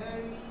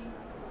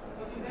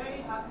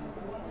very happy to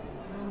want to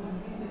know the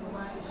reason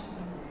why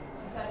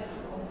she decided to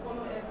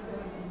unfollow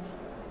everybody,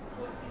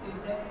 posting the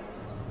death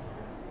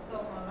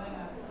stuff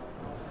online.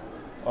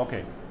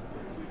 Okay.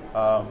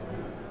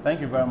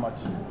 Thank you very much.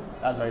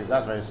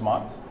 That's very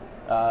smart.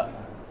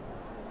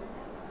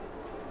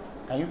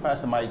 Can you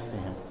pass the mic to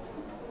him?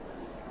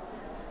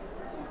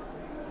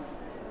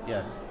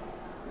 Yes.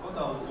 What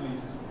I'll do is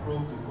to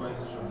probe the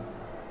question.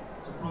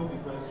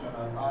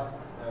 And ask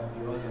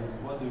the audience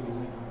what they would do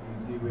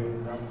if they were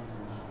in that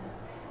situation.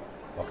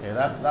 Okay,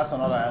 that's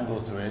another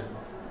angle to it.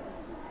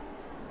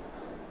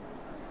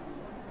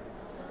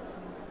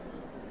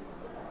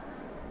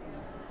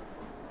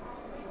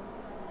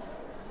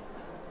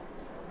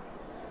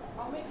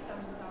 I'll make it an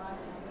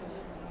interactive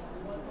session.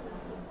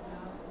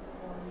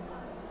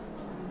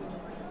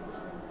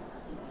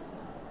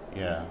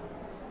 Yeah.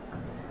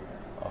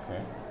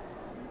 Okay.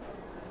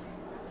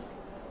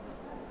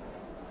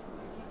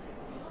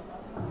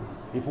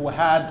 If we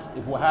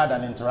had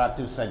an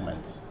interactive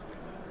segment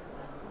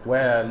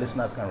where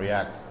listeners can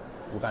react,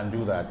 we can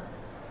do that.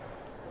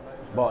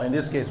 But in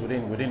this case, we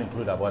didn't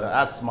include that. But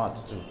that's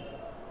smart too.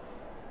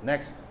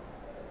 Next.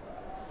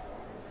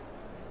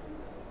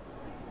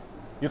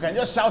 You can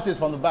just shout it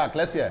from the back.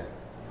 Let's hear.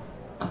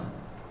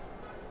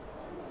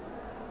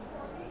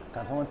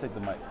 Can someone take the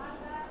mic?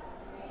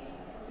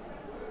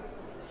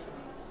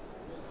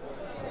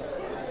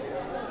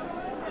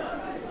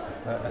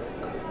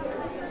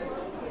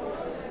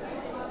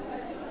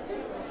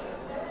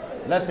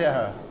 Let's hear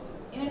her.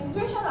 In a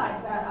situation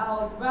like that,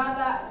 I would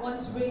rather want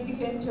to raise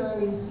different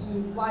theories to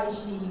why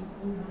she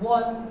would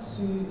want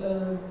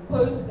to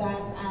post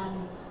that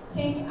and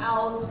take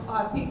out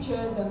her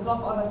pictures and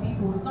block other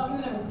people, not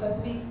giving them a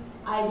specific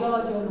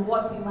ideology on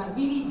what it might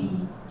really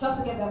be, just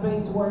to get their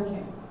brains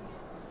working.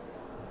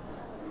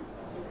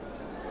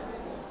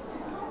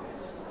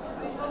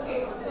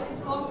 Okay, so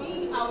for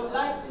me, I would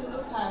like to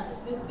look at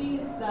the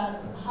things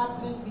that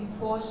happened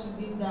before she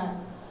did that.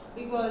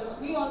 Because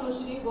we all know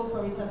she didn't go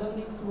for Rita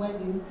Dominic's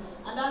wedding,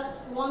 and that's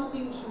one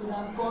thing she would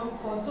have gone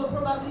for. So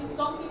probably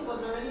something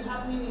was already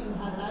happening in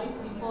her life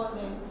before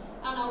then.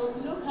 And I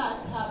would look at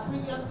her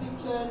previous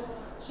pictures.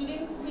 She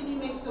didn't really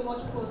make so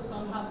much posts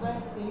on her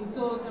birthday,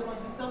 so there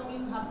must be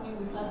something happening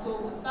with her. So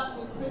we'll start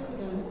with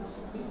precedents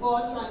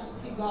before trying to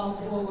figure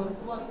out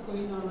what's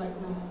going on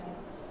right now.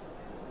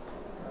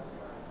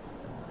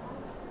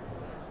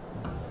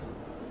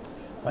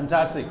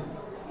 Fantastic.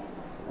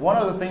 One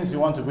of the things you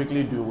want to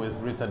quickly do with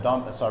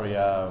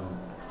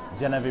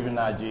Genevieve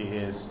Naji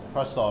is,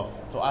 first off,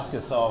 to ask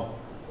yourself,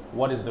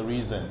 what is the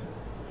reason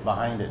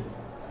behind it?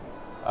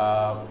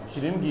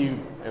 She didn't give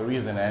a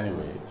reason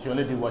anyway. She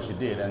only did what she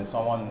did, and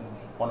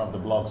one of the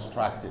blogs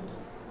tracked it.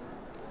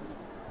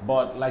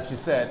 But like she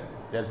said,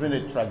 there's been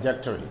a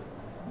trajectory,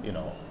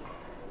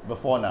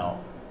 before now.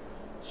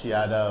 She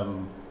had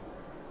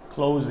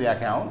closed the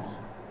account,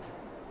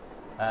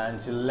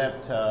 and she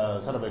left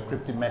sort of a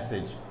cryptic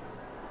message,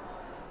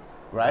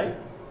 right?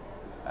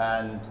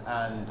 And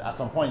at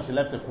some point she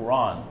left the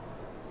Quran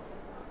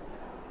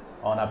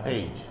on her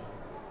page.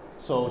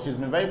 So she's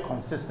been very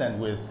consistent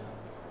with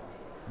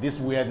this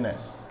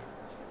weirdness.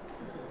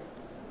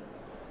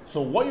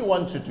 So what you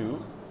want to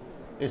do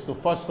is to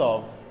first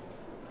off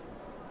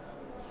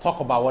talk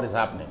about what is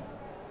happening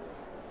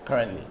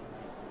currently,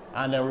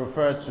 and then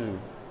refer to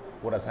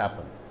what has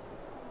happened.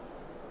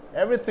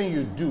 Everything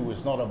you do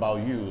is not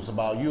about you, it's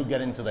about you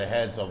getting to the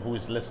heads of who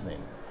is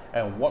listening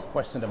and what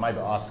question they might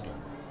be asking.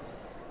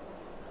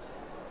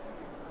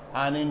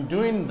 And in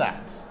doing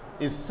that,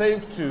 it's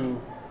safe to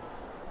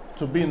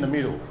be in the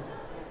middle,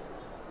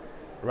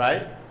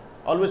 right?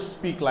 Always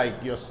speak like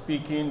you're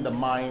speaking the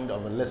mind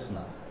of a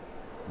listener.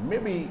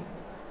 Maybe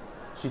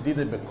she did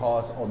it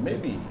because, or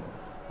maybe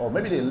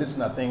the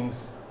listener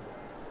thinks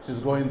she's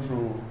going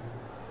through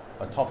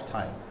a tough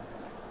time.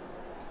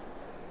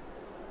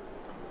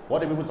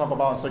 What do people talk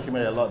about on social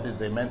media a lot these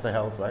days? Mental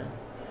health, right?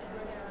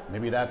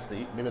 Maybe that's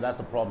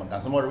the problem.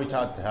 Can someone reach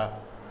out to her?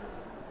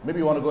 Maybe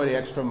you want to go the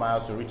extra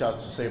mile to reach out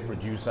to, say, a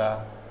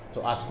producer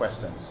to ask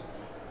questions.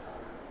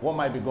 What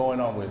might be going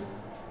on with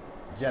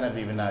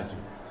Genevieve Naji?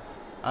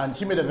 And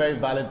she made a very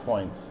valid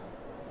point.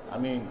 I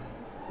mean,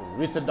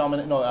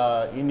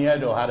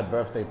 Iniedo had a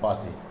birthday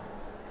party,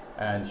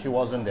 and she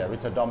wasn't there.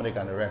 Rita Dominic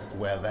and the rest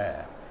were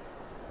there,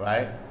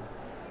 right?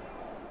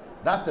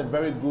 That's a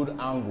very good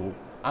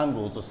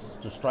angle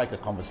to strike a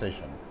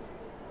conversation.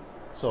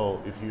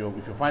 So if you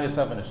find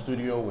yourself in a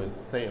studio with,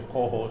 say, a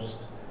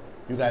co-host,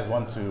 you guys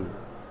want to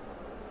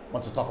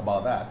talk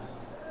about that,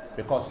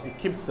 because it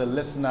keeps the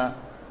listener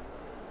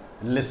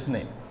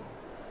listening.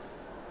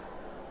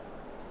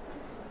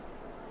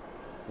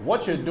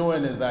 What you're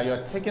doing is that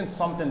you're taking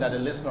something that the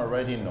listener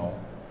already know,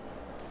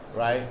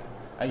 right,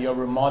 and you're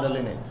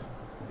remodeling it.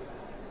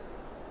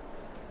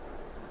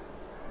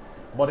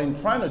 But in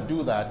trying to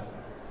do that,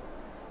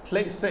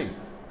 play safe,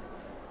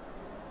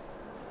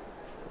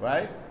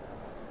 right?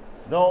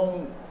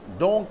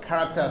 Don't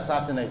character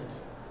assassinate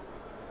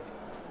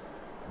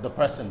the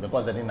person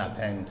because they didn't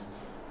attend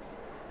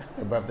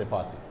a birthday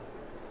party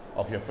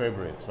of your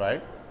favorite,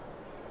 right?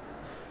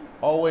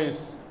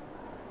 Always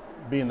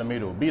be in the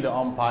middle, be the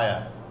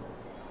umpire.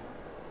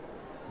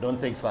 Don't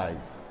take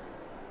sides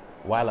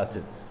while at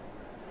it.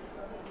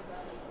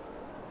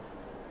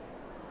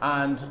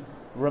 And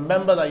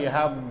remember that you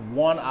have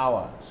 1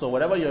 hour. So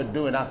whatever you're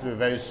doing has to be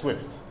very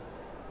swift.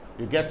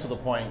 You get to the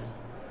point,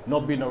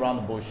 not beating around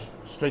the bush,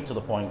 straight to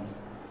the point,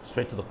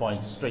 straight to the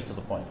point, straight to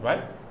the point,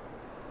 right?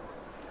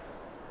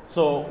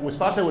 So we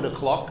started with a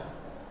clock.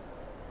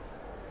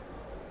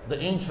 The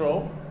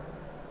intro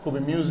could be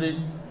music,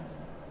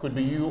 could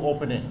be you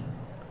opening.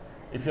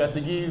 If you had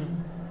to give,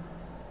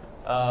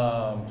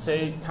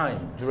 say,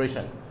 time,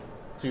 duration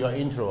to your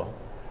intro,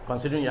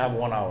 considering you have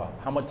 1 hour,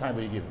 how much time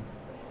will you give?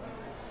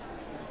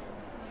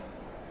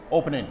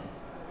 Opening.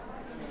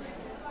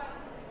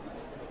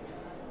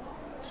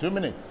 2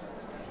 minutes.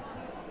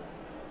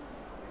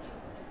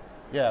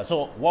 Yeah,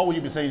 so what will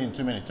you be saying in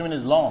 2 minutes? 2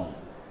 minutes long.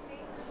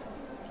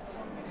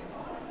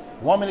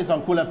 1 minute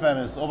on Cool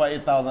FM is over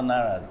 8,000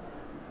 naira.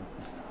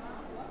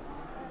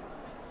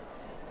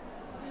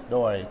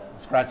 Don't worry,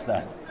 scratch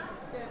that.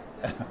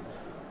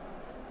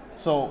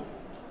 So,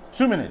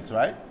 2 minutes,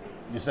 right?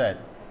 You said.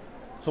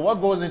 So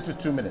what goes into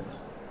 2 minutes?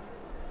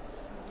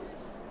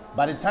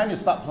 By the time you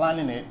start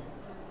planning it,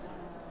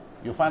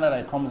 you find out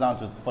that it comes down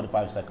to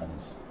 45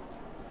 seconds.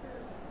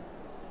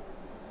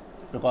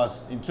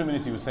 Because in 2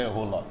 minutes you will say a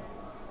whole lot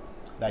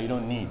that you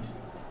don't need.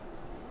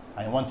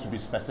 And you want to be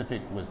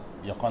specific with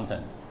your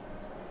content.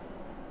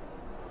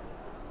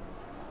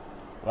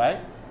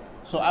 Right?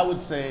 So I would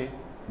say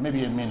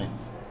maybe a minute.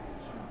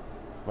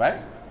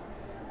 Right?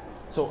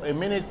 So a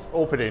minute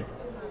opening.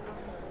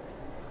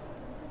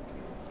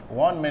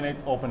 1 minute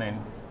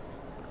opening.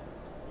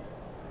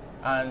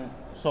 And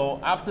so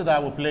after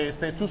that we'll play,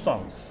 say, 2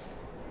 songs.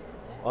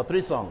 Or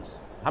 3 songs.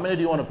 How many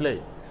do you want to play?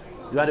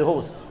 You are the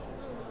host.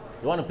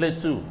 You want to play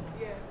 2?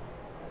 Yeah.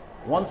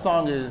 1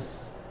 song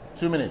is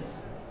 2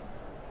 minutes.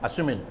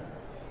 Assuming.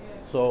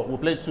 Yeah. So we'll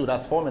play 2,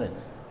 that's 4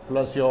 minutes.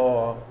 Plus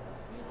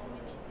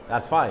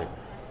that's 5.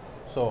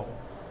 So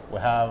we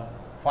have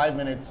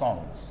 5-minute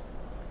songs.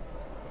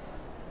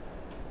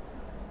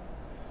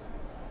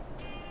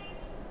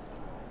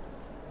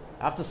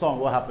 After song,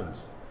 what happens?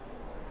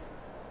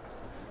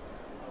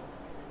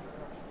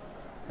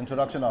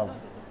 Introduction of,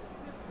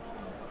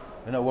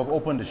 we've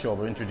opened the show,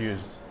 we're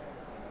introduced.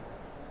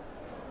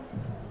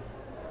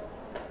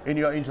 In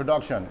your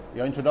introduction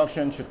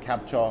should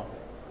capture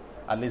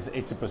at least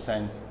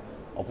 80%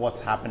 of what's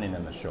happening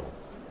in the show.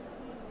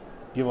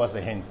 Give us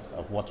a hint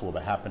of what will be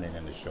happening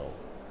in the show,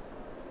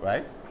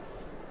 right?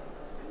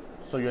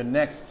 So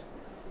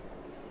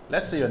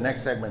let's say your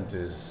next segment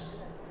is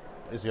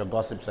your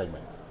gossip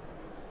segment,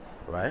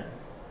 right?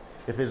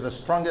 If it's the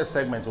strongest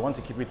segment, you want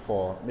to keep it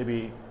for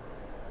maybe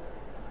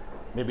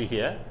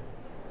here.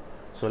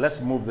 So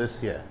let's move this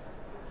here.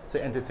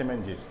 Say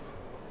entertainment gist,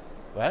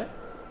 right?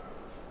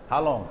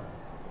 How long?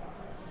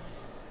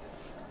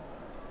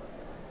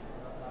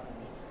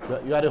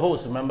 You are the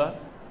host, remember?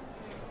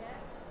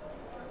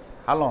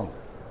 How long?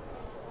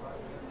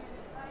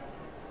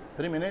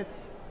 3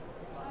 minutes?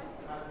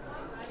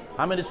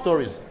 How many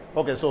stories?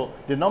 Okay, so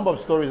the number of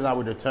stories now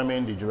will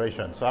determine the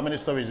duration. So how many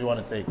stories do you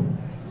want to take?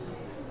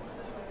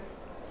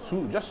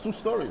 2, just 2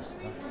 stories.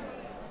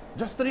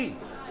 Just 3.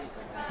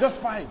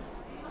 Just 5.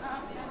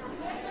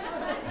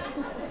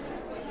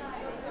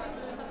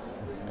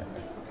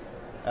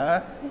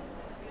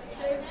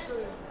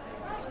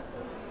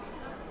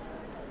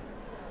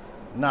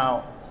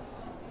 Now,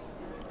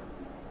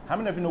 how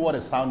many of you know what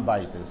a sound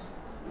bite is?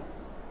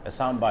 A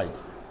sound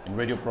bite in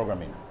radio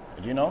programming.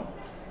 Do you know?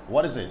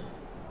 What is it?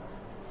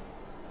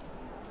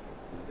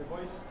 The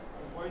recorded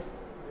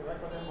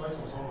voice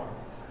of someone.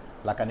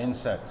 Like an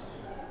insert.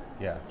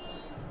 Yeah.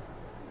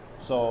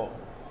 So,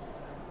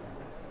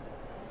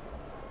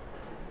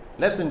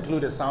 let's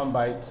include a sound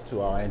bite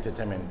to our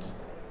entertainment.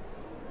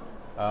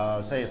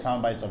 Say a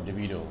sound bite of the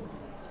video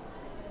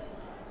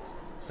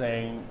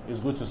saying it's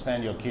good to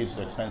send your kids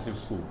to expensive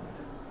school.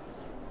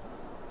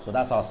 So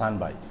that's our sound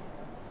bite.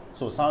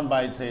 So sound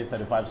bite, say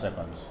 35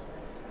 seconds.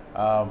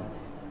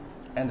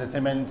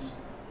 Entertainment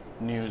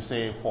news,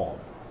 say 4.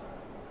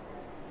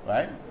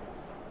 Right?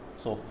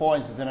 So 4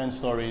 entertainment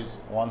stories,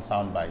 1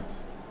 sound bite.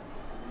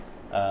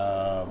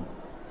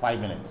 5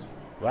 minutes.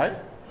 Right?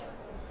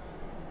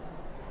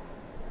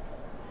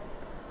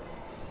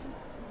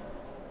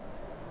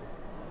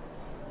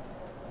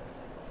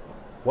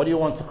 What do you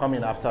want to come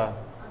in after?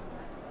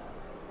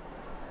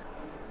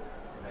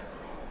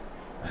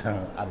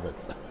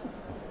 Adverts.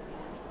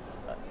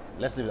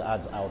 Let's leave the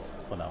ads out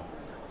for now.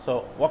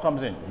 So what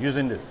comes in?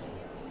 Using this.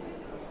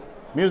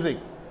 Music.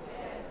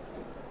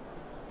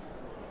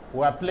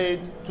 We have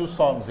played 2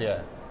 songs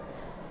here.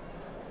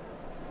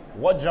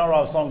 What genre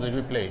of songs did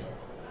we play?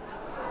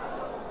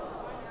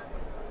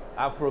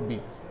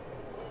 Afrobeat.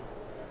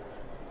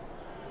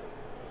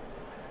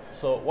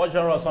 So what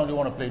genre of song do you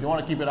want to play? Do you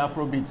want to keep it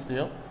Afrobeat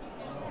still?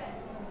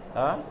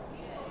 Huh?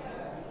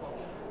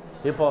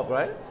 Hip hop,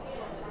 right?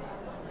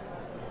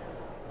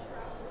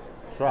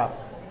 Trap.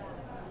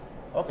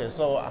 Okay,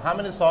 so how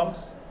many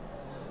songs?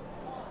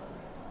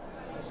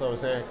 So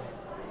say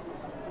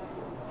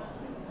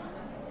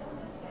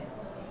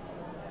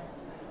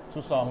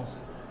 2 songs,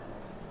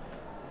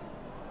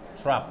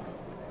 trap.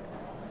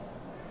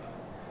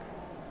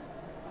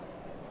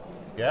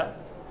 Yeah?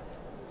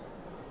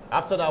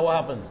 After that, what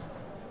happens?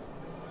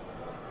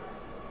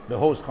 The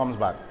host comes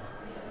back,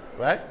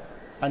 right?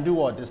 And do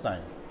what this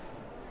time?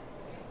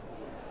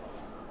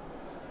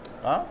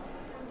 Huh?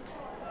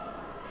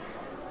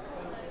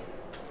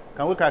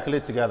 Can we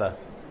calculate together?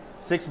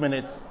 6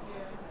 minutes,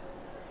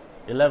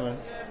 11,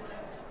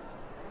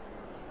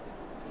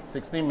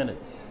 16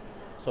 minutes.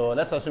 So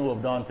let's assume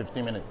we've done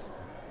 15 minutes,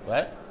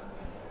 right?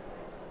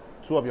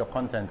 2 of your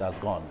content has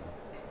gone.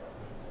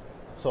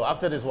 So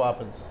after this, what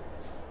happens?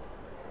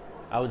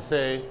 I would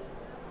say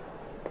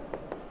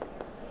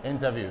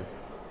interview.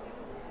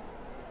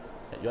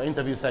 Your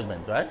interview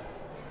segment, right?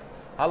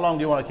 How long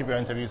do you want to keep your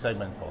interview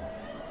segment for?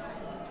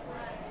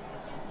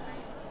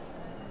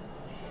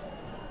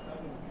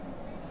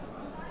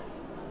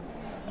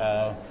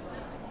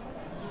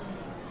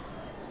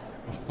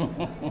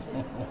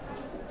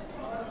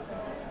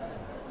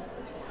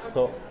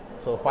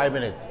 So 5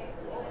 minutes.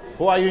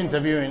 Who are you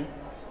interviewing?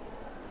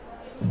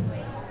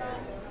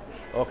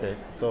 Okay,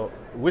 so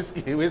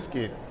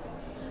whiskey.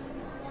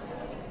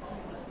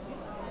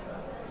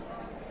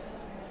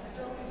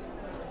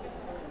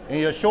 In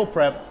your show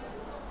prep,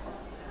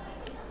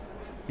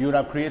 you would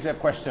have created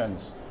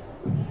questions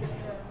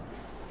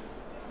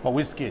for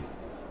Whiskey,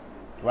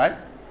 right?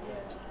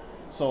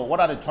 So what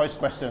are the choice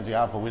questions you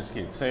have for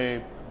Whiskey?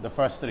 Say the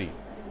first 3.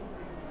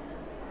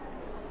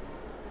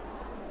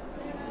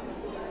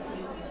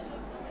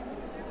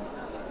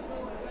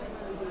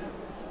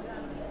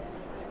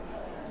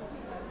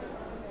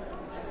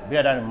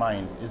 Bear that in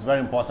mind. It's very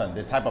important,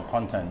 the type of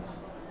content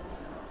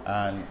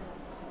and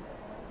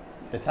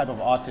the type of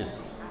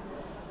artist.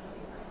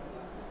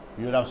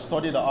 You would have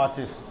studied the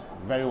artist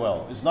very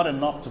well. It's not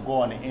enough to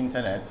go on the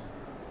internet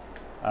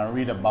and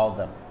read about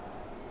them.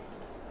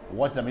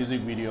 Watch the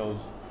music videos,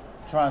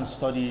 try and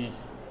study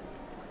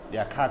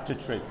their character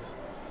traits.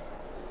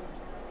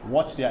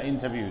 Watch their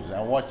interviews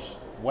and watch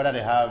whether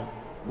they have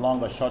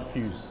long or short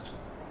fuse.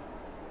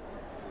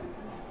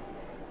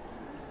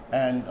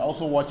 And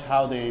also watch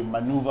how they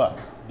maneuver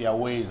their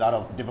ways out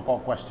of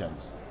difficult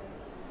questions,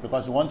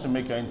 because you want to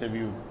make your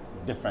interview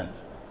different.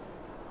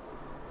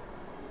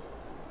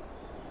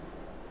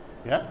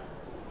 Yeah?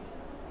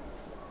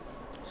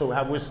 So we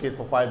have Whiskey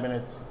for 5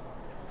 minutes.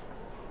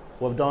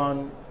 We've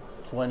done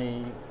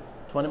 20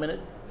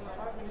 minutes?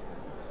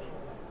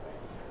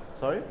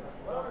 Sorry?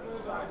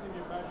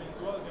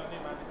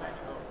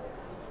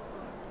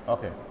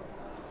 Okay.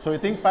 So he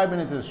thinks 5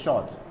 minutes is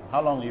short.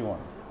 How long do you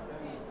want?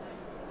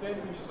 10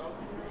 minutes of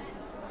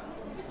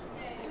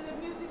The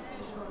music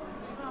station.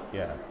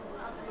 Yeah.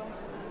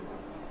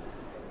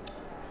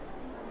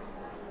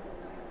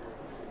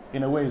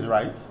 In a way, he's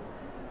right.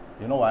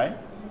 You know why?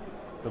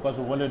 Because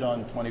we've only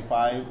done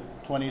 25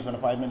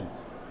 minutes.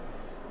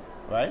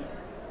 Right?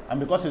 And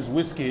because he's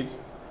Whiskey,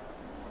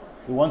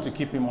 we want to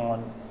keep him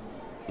on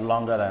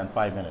longer than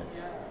 5 minutes.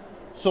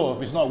 So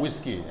if it's not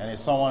Whiskey and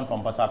it's someone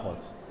from Port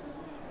Harcourt,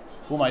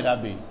 who might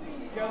that be?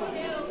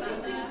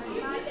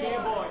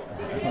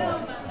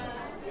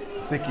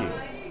 Siki.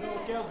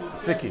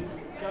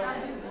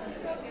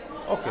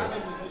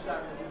 Okay.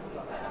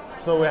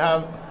 So we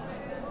have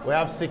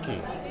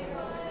Siki.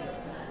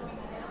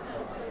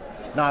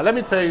 Now let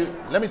me tell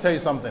you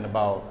something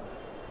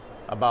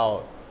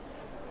about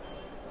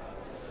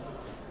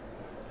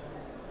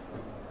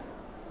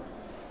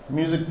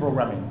music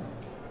programming.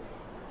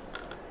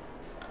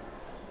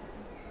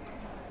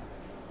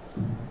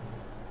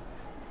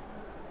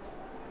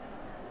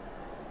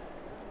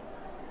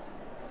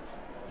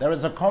 There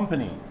is a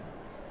company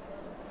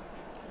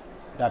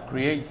that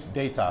creates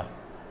data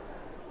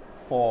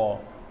for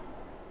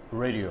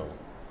radio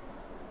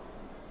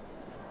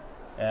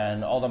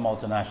and other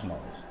multinationals.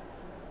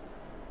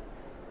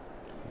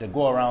 They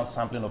go around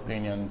sampling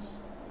opinions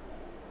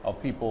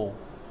of people,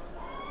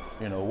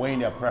 weighing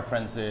their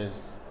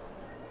preferences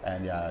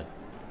and their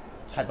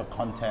type of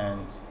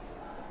content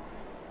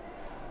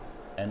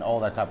and all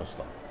that type of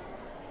stuff.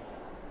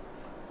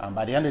 And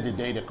by the end of the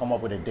day, they come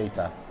up with the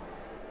data,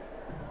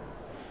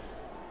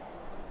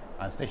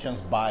 and stations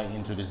buy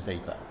into this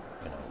data.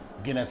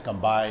 Guinness can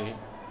buy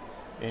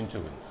into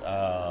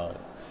it.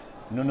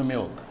 Nunu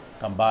Milk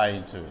can buy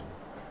into it.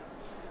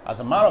 As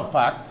a matter of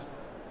fact,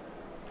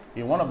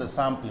 in one of the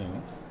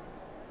sampling,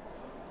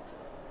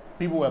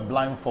 people were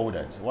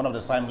blindfolded. One of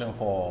the sampling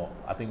for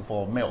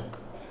milk,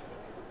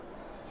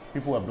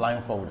 people were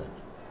blindfolded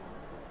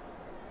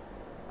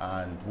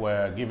and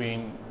were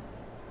given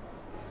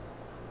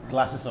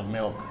glasses of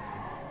milk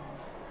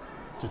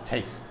to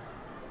taste.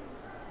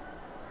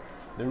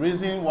 The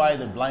reason why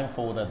they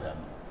blindfolded them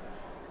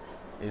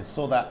is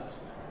so that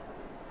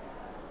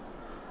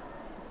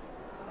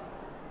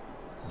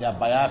their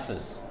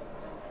biases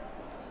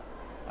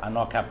are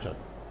not captured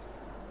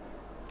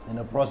in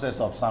the process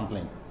of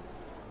sampling.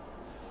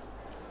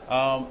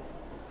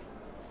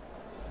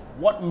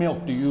 What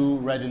milk do you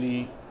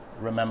readily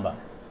remember?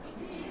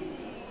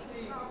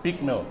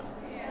 Peak milk.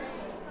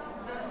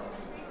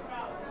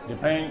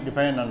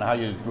 Depending on how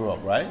you grew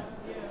up, right?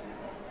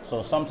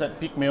 So some said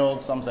peak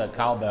milk, some said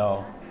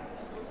cowbell.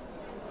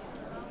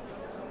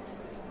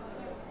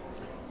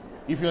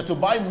 If you're to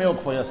buy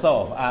milk for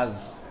yourself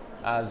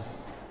as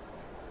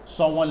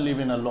someone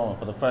living alone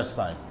for the first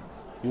time,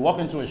 you walk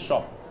into a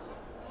shop,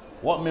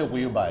 what milk will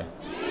you buy?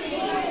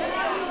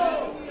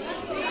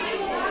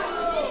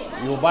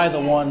 You'll buy the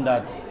one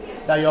that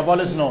you have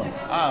always known.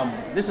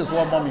 This is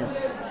what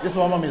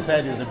mommy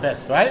said is the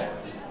best, right?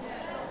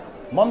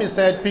 Mommy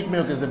said peak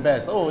milk is the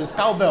best. Oh, it's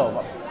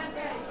cowbell.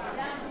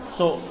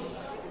 So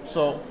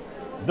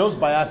those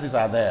biases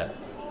are there,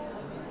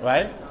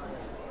 right?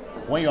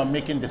 When you're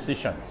making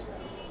decisions.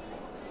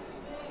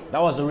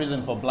 That was the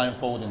reason for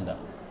blindfolding them.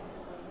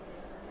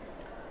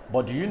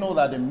 But do you know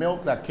that the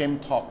milk that came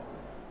top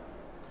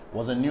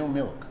was a new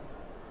milk?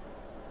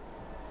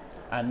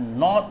 And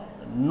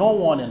no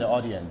one in the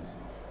audience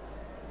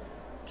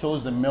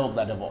chose the milk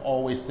that they were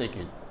always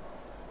taking.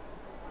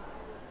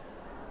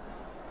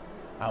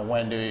 And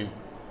when they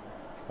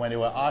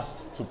were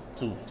asked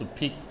to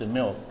pick the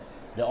milk,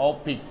 they all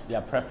picked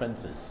their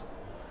preferences,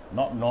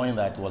 not knowing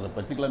that it was a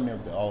particular milk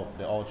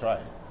they all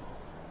tried.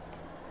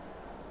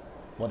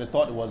 But they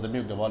thought it was the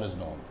milk they've always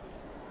known.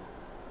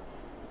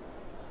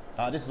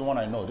 This is the one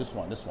I know, this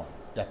one.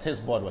 Their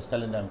taste board was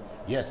telling them,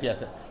 yes,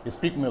 it's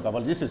peak milk.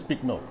 This is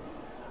peak milk.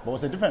 But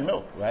it's a different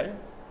milk, right?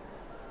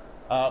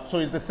 So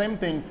it's the same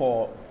thing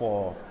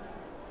for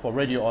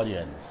radio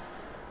audience.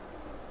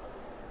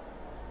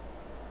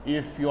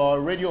 If you're a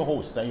radio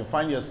host and you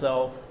find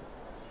yourself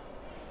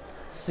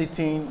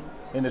sitting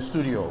in a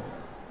studio,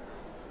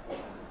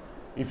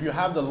 if you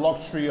have the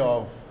luxury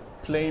of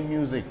playing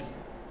music,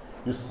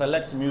 you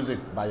select music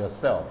by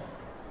yourself,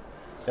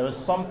 there is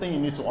something you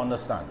need to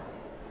understand.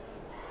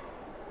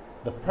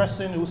 The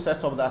person who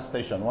set up that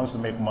station wants to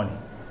make money.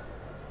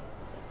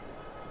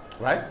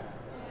 Right?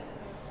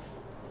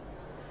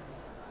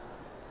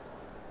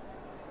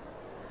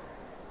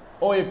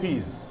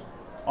 OAPs,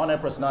 on-air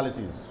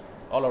personalities,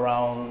 all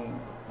around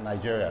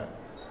Nigeria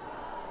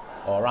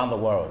or around the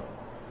world,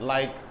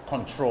 like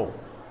control.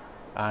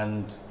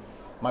 And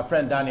my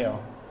friend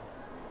Daniel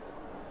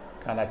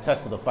can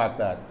attest to the fact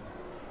that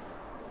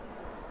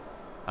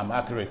I'm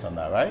accurate on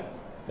that, right?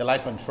 They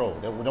like control.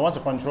 They want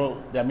to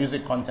control their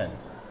music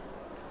content.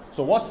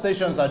 So what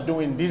stations are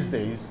doing these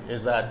days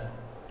is that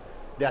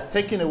they are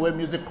taking away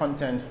music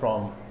content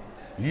from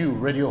you,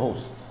 radio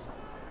hosts,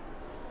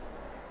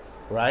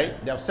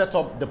 right? They have set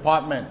up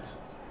departments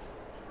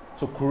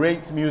to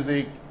create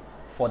music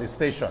for the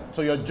station.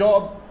 So your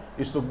job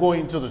is to go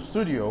into the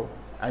studio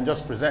and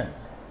just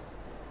present.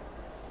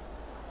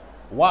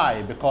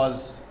 Why?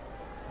 Because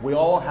we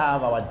all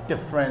have our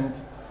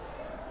different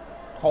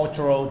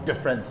cultural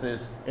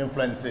differences,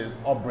 influences,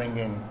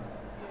 upbringing,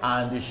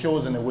 and it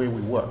shows in the way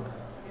we work.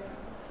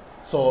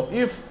 So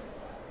if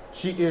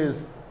she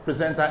is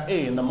presenter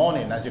A in the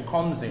morning and she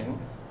comes in,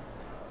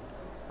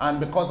 and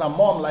because her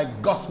mom likes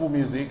gospel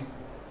music,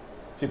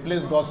 she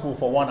plays gospel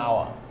for 1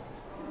 hour.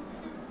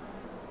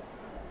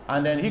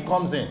 And then he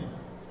comes in.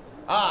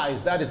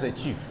 His dad is a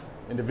chief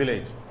in the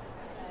village.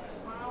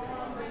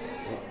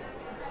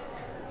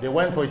 They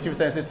went for a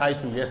chieftaincy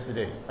title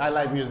yesterday. I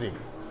like music.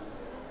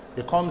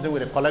 He comes in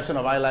with a collection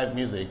of I like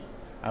music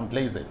and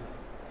plays it.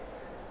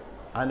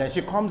 And then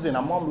she comes in,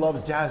 her mom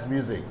loves jazz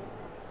music.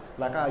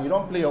 Like, you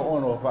don't play your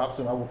own for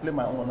afternoon, I will play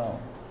my own now.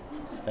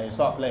 Then you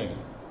start playing.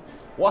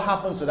 What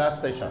happens to that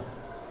station?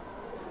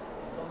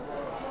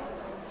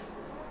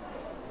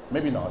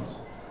 Maybe not.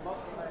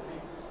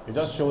 It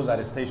just shows that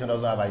the station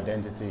doesn't have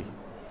identity.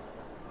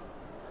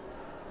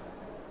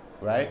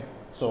 Right?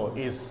 So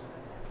is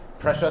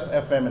Precious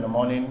FM in the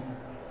morning,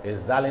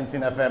 is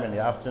Darlington FM in the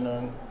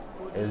afternoon,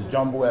 is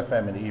Jumbo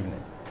FM in the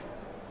evening.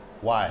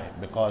 Why?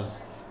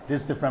 Because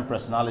these different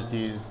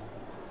personalities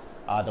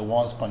are the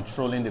ones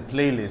controlling the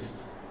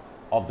playlist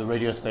of the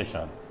radio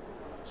station.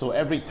 So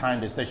every time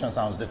the station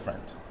sounds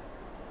different,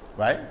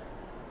 right?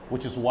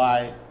 Which is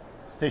why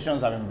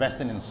stations are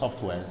investing in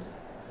softwares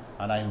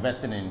and are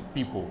investing in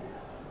people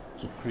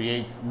to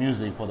create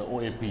music for the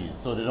OAPs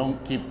so they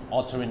don't keep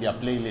altering their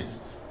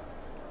playlists,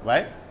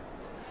 right?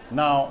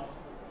 Now,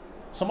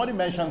 somebody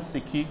mentioned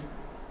Siki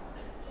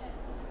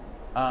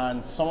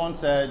and someone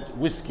said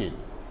Whiskey.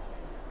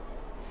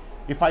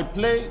 If I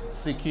play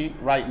Siki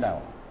right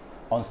now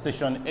on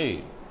station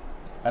A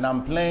and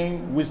I'm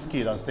playing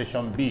Whiskey on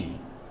station B,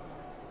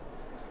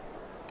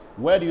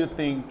 where do you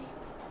think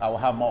I will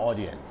have more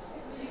audience?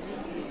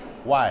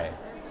 Why?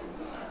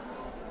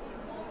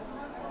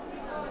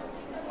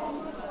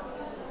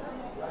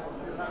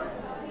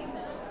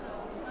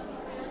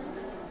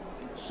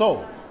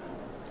 So,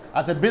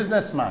 as a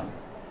businessman,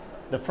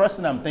 the first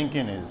thing I'm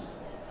thinking is,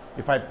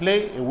 if I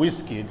play a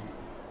Whiskey,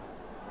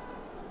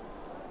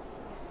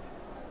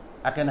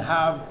 I can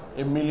have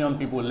 1 million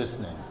people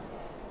listening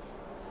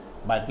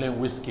by playing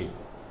Whiskey,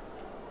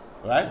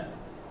 right?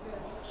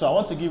 So I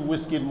want to give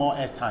Whiskey more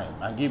airtime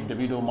and give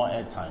Davido more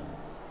airtime,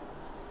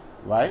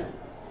 right?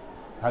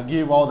 I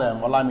give all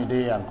them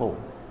Olamide and Co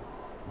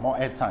more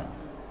airtime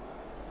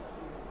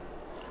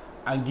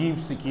and give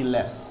Siki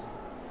less.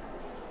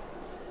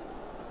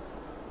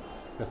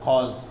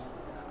 because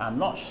I'm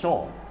not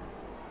sure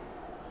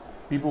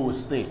people will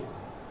stay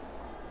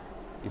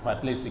if I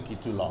play Siki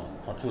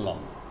for too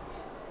long.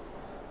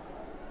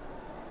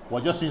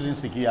 We're just using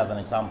Siki as an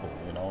example,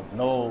 you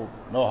know,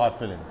 no hard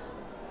feelings.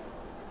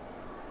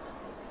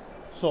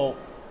 So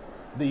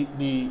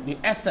the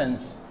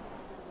essence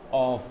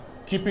of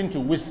keeping to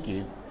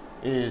whiskey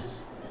is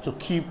to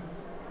keep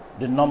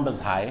the numbers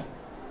high,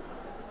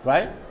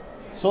 right?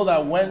 So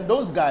that when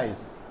those guys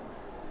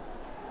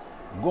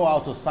go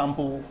out to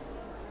sample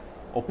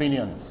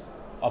opinions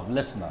of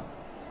listener,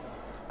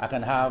 I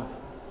can have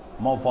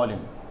more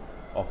volume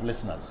of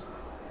listeners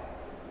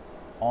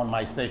on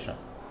my station.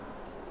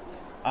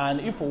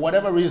 And if for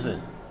whatever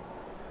reason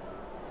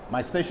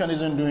my station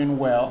isn't doing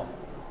well,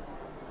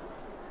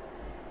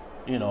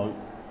 you know,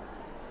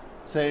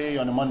 say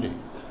on a Monday,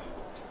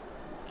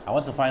 I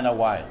want to find out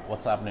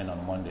what's happening on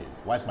a Monday.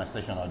 Why is my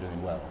station not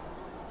doing well?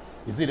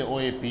 Is it the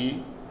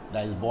OAP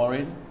that is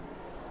boring?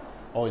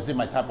 Or is it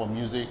my type of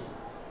music?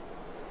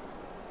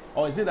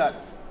 Or is it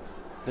that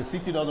the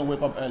city doesn't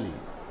wake up early?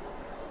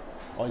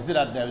 Or is it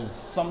that there is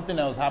something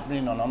else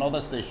happening on another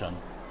station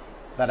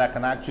that I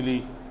can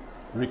actually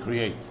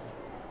recreate?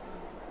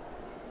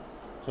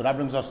 So that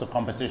brings us to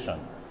competition.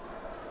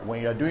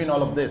 When you're doing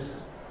all of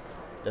this,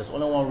 there's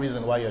only one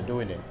reason why you're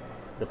doing it.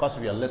 Because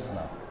of your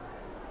listener.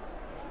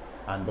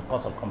 And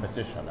because of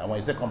competition. And when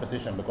you say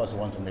competition, because you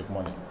want to make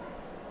money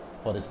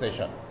for the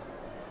station.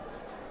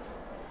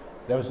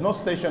 There is no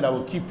station that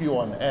will keep you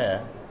on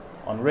air,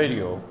 on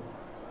radio,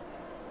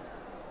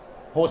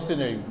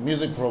 hosting a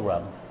music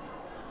program,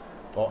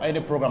 or any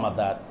program at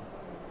that,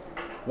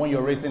 when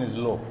your rating is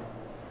low.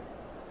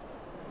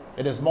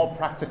 It is more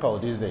practical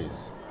these days.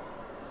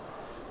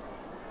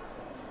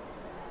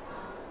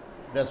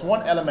 There's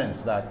one element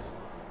that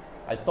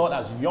I thought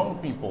as young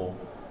people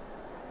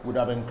would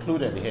have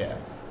included here,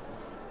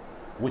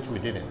 which we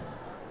didn't.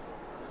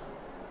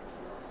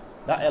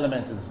 That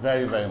element is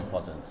very, very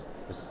important.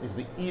 It's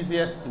the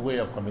easiest way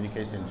of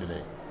communicating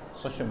today.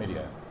 Social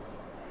media.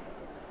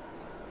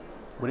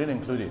 We didn't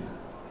include it.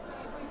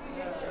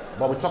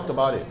 But we talked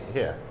about it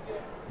here.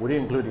 We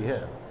didn't include it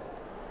here.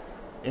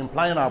 In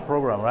planning our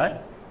program, right?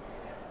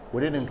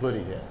 We didn't include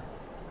it here.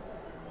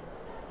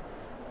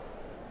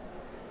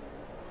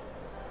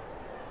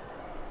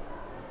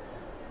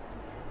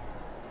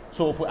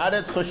 So if we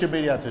added social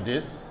media to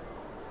this,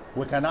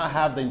 we cannot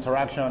have the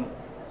interaction,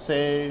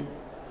 say,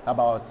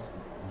 about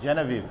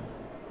Genevieve.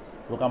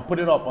 We can put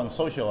it up on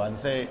social and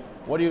say,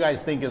 what do you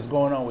guys think is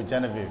going on with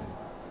Genevieve?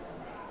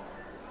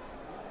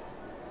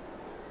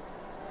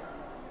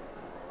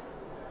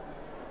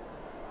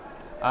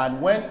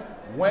 And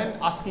when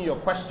asking your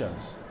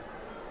questions,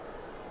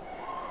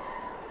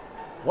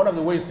 one of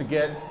the ways to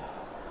get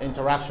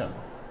interaction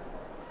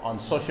on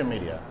social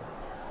media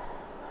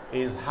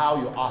is how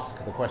you ask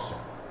the question.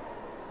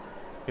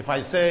 If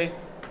I say,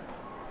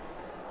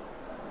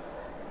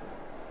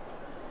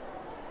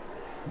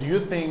 do you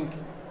think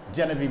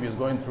Genevieve is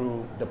going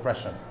through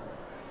depression?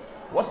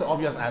 What's the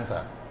obvious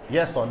answer?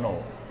 Yes or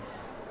no?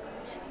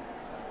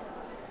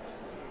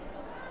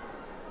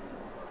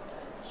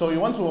 So you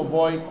want to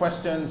avoid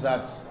questions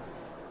that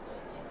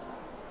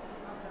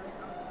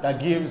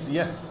gives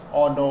yes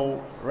or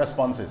no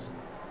responses,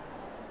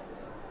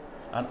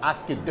 and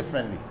ask it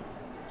differently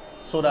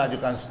so that you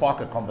can spark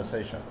a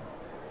conversation.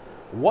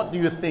 What do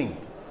you think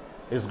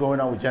is going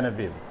on with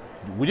Genevieve?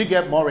 Would you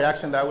get more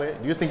reaction that way?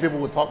 Do you think people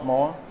would talk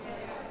more?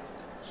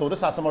 So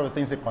these are some of the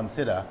things to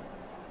consider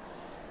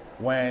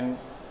when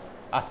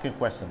asking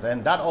questions.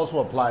 And that also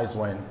applies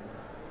when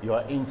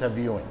you're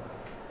interviewing.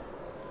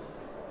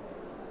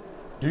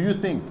 Do you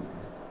think?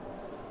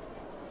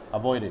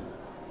 Avoid it.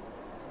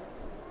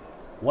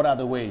 What are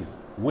the ways?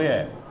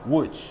 Where?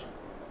 Which?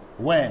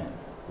 When?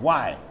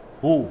 Why?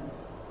 Who?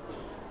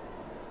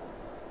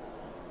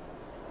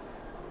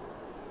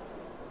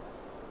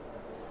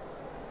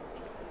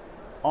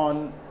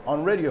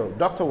 On radio,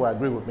 Doctor will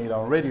agree with me that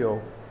on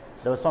radio,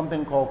 there was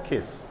something called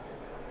KISS.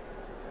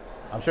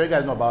 I'm sure you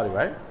guys know about it,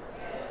 right?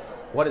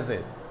 What is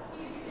it?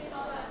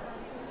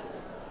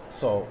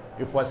 So,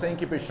 if we're saying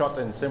keep it short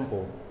and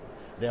simple,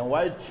 then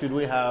why should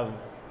we have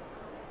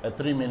a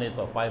 3 minutes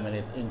or 5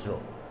 minutes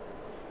intro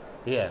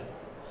here?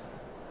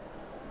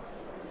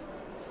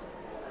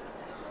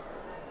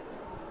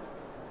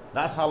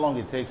 That's how long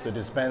it takes to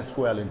dispense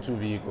fuel in 2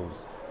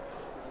 vehicles.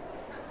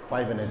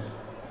 5 minutes.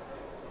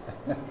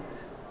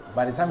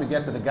 By the time you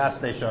get to the gas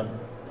station,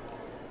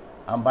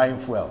 I'm buying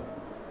fuel.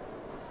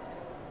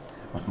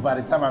 By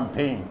the time I'm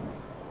paying,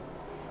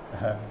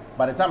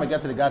 by the time I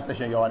get to the gas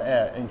station, you're on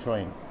air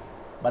introing.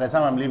 By the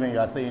time I'm leaving, you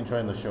are still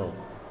introing the show.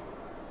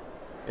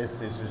 It's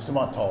too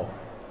much talk.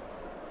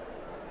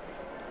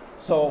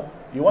 So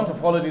you want to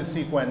follow this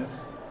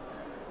sequence,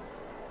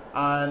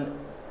 and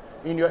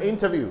in your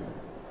interview,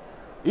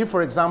 if,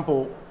 for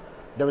example,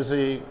 there was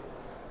an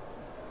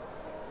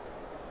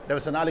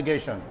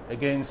allegation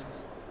against,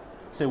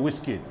 say,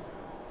 Wizkid,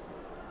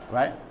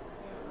 right?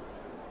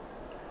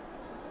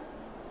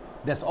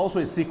 There's also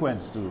a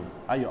sequence to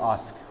how you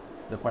ask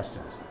the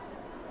questions.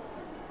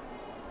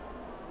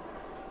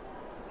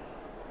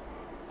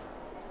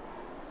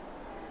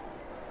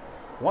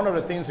 one of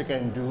the things you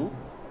can do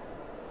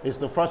is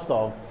to first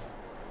off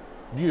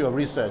do your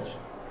research,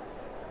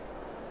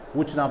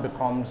 which now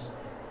becomes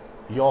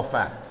your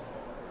fact.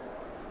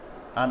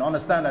 And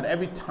understand that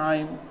every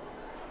time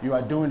you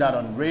are doing that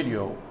on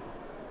radio,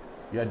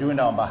 you are doing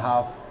that on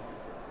behalf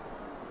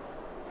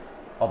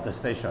of the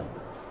station.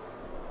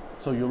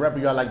 So you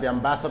are like the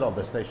ambassador of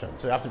the station.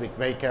 So you have to be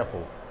very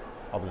careful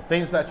of the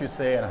things that you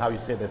say and how you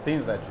say the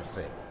things that you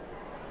say.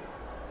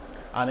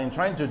 And in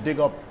trying to dig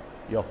up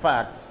your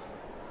facts,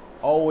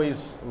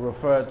 always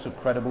refer to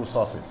credible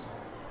sources.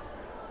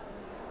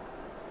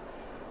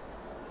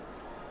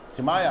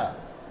 Timaya,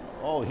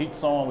 hit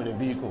someone with a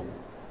vehicle.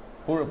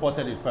 Who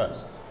reported it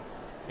first?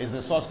 Is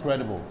the source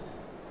credible?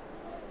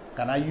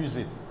 Can I use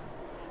it?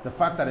 The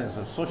fact that it's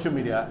on social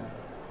media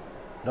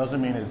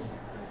doesn't mean it's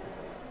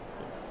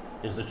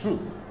the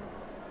truth.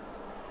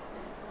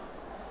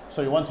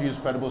 So you want to use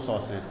credible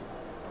sources.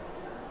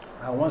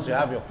 And once you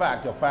have your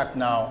fact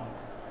now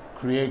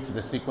creates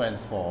the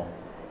sequence for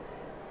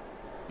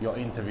your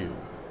interview.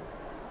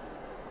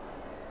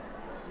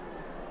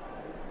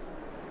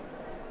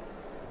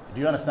 Do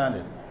you understand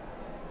it?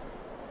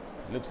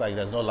 It looks like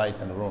there's no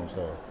lights in the room,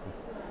 so.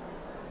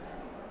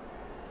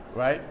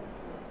 Right?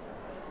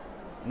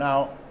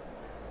 Now,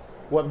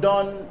 we've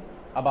done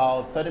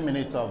about 30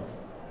 minutes of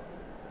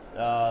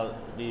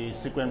the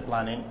sequence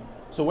planning.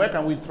 So where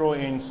can we throw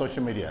in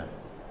social media?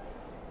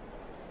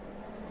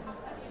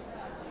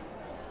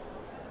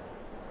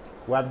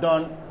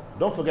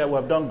 Don't forget,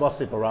 we've done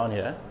gossip around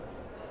here.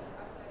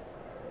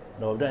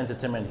 No, we've done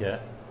entertainment here.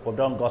 We've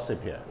done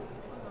gossip here.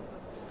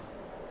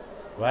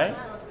 Right?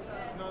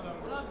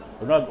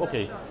 We're not,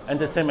 okay,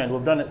 entertainment,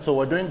 we've done it. So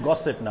we're doing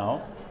gossip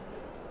now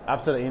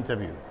after the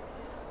interview.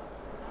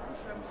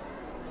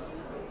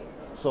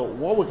 So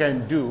what we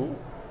can do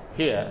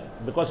here,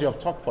 because you have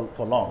talked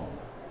for long,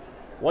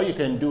 what you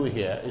can do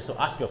here is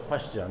to ask your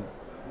question,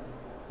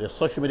 your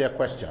social media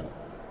question,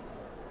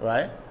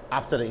 right,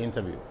 after the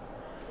interview.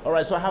 All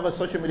right, so I have a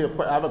social media,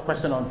 I have a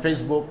question on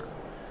Facebook.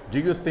 Do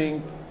you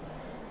think,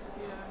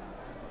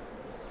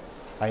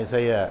 I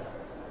say, yeah.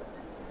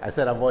 I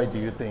said avoid, do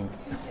you think?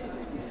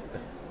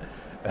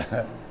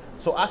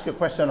 So ask a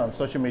question on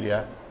social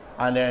media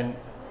and then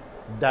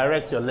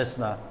direct your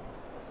listener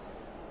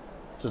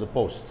to the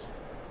post.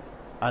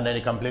 And then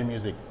you can play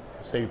music.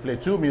 So you play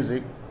two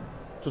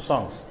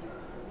songs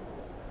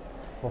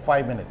for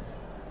 5 minutes.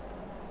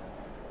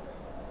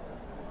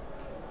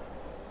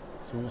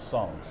 2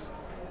 songs.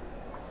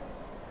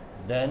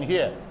 Then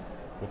here,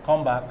 we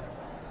come back,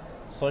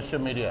 social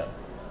media.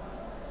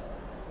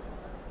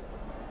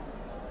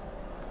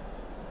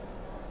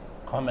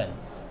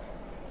 Comments.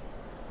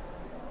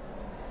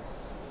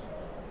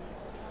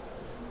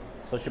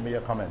 Social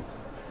media comments,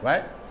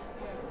 right?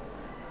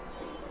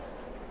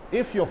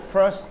 If your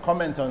first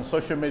comment on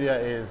social media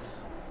is,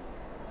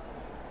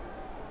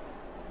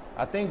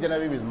 I think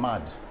Genevieve is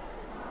mad,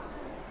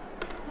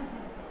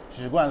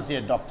 she should go and see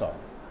a doctor.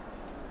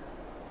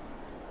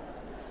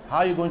 How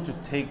are you going to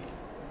take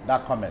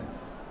that comment?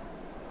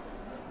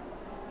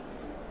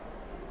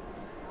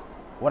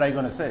 What are you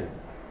going to say?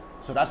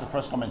 So that's the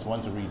first comment you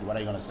want to read. What are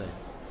you going to say?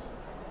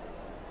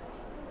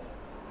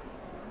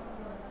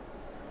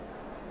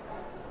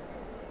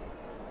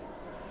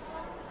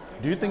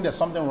 Do you think there's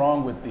something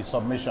wrong with the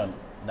submission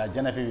that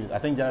Genevieve, I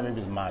think Genevieve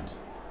is mad.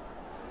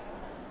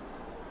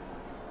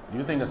 Do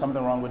you think there's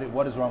something wrong with it?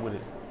 What is wrong with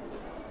it?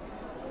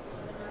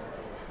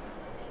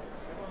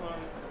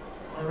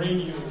 On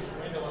radio,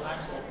 when they will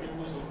ask for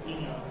people's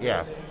opinion,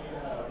 yeah. Say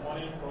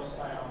morning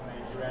crossfire on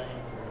Nigerian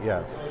info,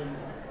 yeah. Tell you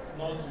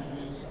not to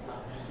use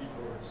abusive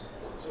words.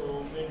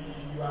 So maybe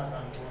you as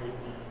an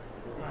OAP,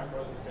 you come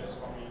across the first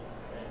comment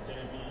and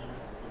Genevieve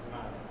is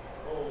mad.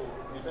 Oh,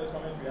 the first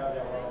comment we have,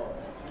 well,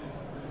 this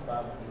is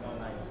bad, this is not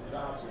nice. You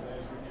don't have to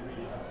necessarily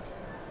read it out.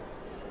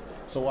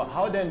 So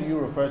how then do you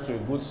refer to a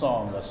good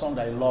song, a song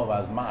that you love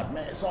as mad?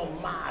 Man, it's so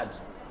mad.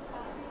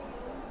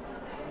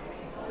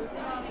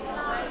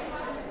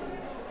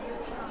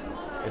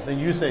 It's a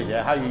usage,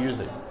 yeah? How you use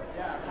it?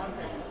 Yeah,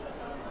 context.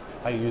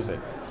 How you use it.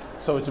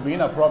 So it would be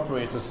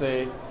inappropriate to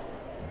say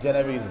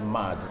Genevieve is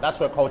mad. That's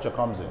where culture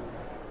comes in.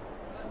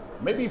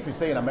 Maybe if you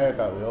say in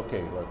America, we're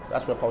okay, but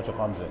that's where culture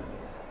comes in.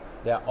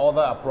 There are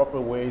other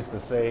appropriate ways to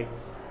say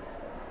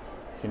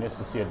she needs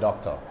to see a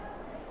doctor.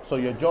 So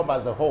your job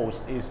as a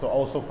host is to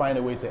also find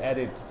a way to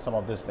edit some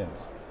of these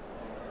things.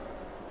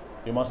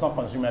 You must not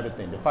consume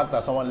everything. The fact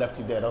that someone left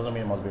you there doesn't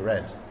mean it must be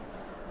read.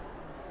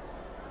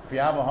 If you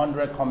have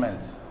 100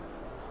 comments,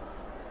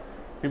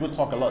 people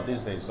talk a lot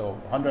these days, so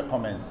 100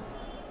 comments,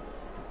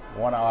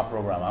 1 hour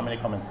program, how many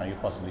comments can you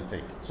possibly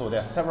take? So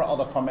there are several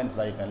other comments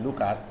that you can look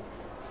at,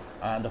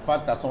 and the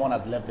fact that someone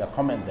has left their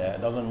comment there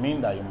doesn't mean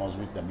that you must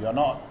read them. You're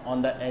not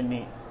under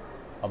any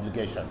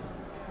obligation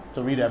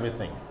to read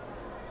everything.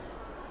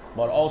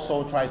 But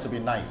also try to be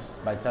nice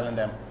by telling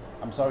them,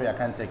 I'm sorry I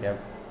can't take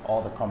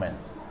all the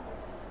comments.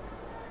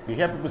 You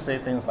hear people say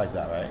things like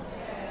that, right?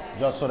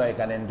 Just so that you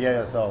can endear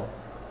yourself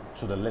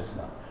to the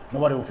listener.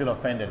 Nobody will feel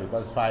offended,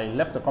 because if I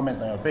left a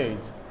comment on your page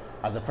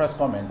as the first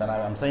comment and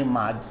I'm saying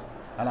mad,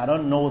 and I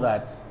don't know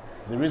that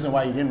the reason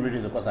why you didn't read it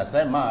is because I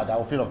said mad, I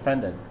will feel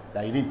offended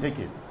that you didn't take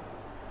it.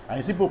 And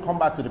you see people come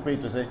back to the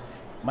page to say,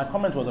 my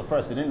comment was the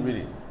first, you didn't read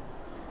it.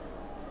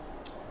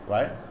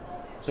 Right?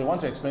 So you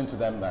want to explain to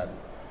them that,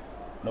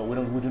 no,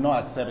 we do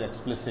not accept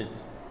explicit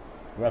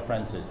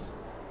references.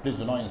 Please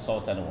do not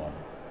insult anyone.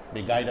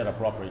 Be guided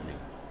appropriately.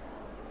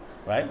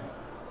 Right?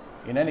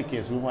 In any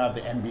case, we will have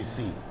the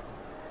NBC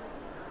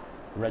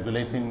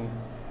regulating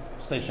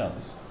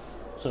stations.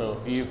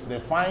 So if they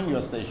find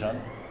your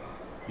station,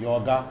 your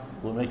Oga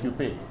will make you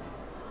pay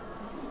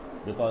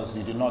because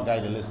you did not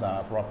guide the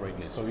listener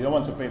appropriately. So you don't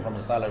want to pay from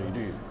your salary, do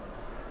you?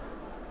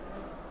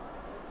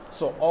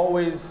 So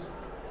always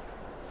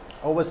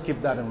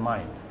keep that in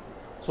mind.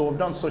 So we've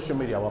done social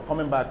media. We're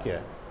coming back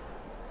here.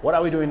 What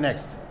are we doing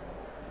next?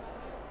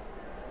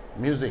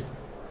 Music.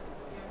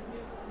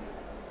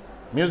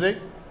 Music?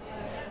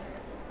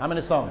 How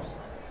many songs?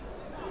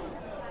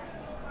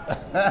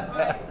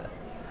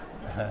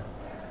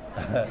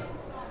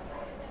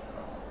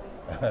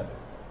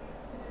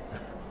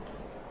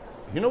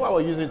 You know why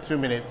we're using 2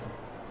 minutes?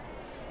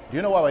 Do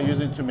you know why we're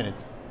using 2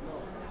 minutes?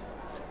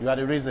 You are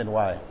the reason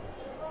why.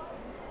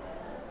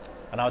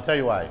 And I'll tell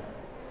you why.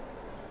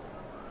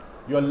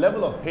 Your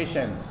level of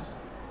patience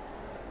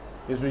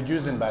is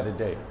reducing by the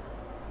day.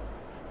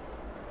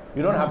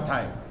 You don't have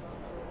time.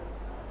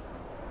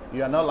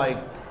 You are not like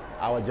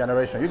our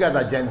generation. You guys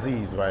are Gen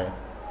Zs, right?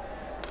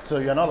 So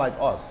you're not like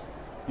us.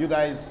 You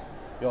guys,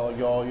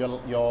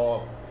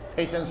 your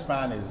patience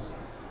span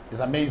is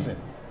amazing.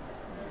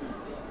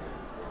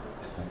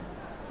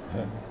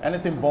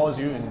 Anything bores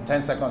you in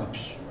 10 seconds,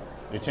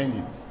 you change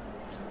it.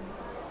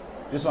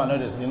 This one, I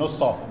know this. You know,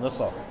 soft, no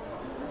soft.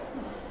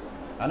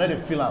 I know the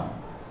film,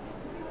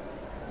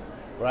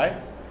 right?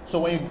 So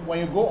when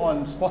you go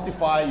on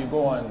Spotify, you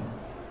go on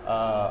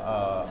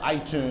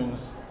iTunes,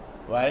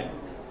 right?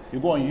 You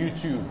go on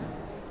YouTube.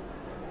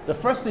 The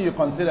first thing you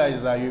consider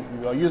is that you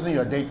are using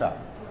your data,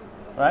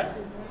 right?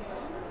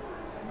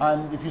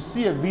 And if you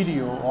see a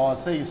video, or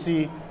say you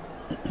see,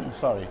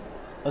 sorry,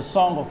 a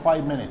song of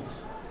 5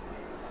 minutes,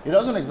 it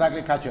doesn't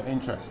exactly catch your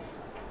interest,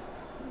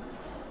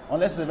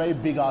 unless it's a very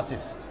big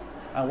artist.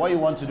 And what you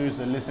want to do is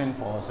to listen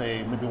for,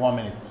 say, maybe 1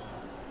 minute.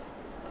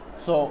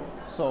 So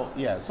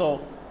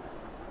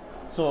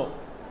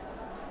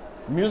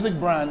music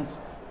brands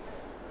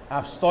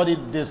have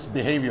studied this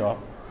behavior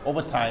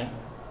over time,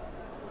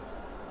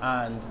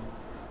 and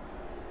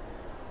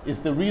it's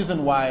the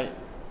reason why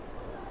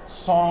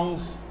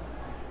songs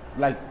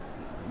like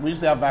we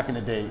used to have back in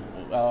the day,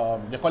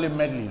 they call it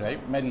medley,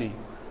 right? Medley.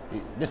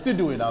 They still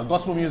do it now,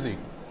 gospel music.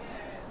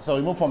 So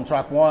you move from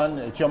track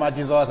 1, Chioma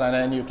Jesus, and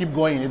then you keep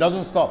going. It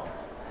doesn't stop,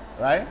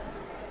 right?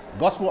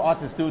 Gospel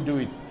artists still do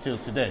it till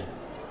today.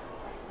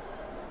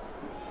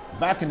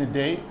 Back in the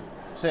day,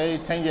 say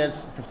 10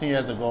 years, 15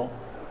 years ago,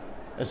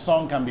 a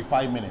song can be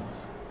 5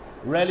 minutes.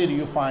 Rarely do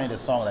you find a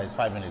song that is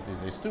 5 minutes.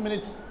 It's 2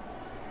 minutes,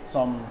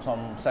 some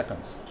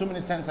seconds. 2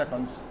 minutes, 10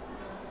 seconds.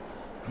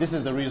 This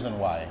is the reason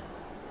why.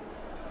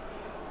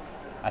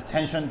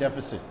 Attention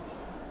deficit.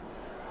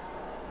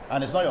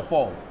 And it's not your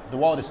fault. The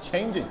world is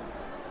changing.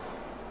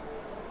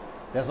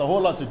 There's a whole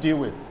lot to deal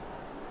with.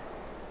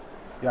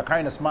 You're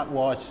carrying a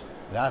smartwatch,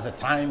 it has a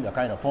time. You're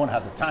carrying a phone,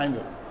 has a time.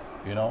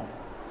 You know,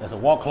 there's a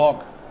wall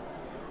clock.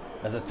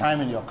 There's a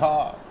time in your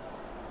car.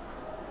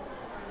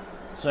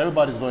 So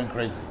everybody's going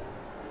crazy.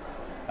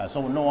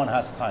 So no one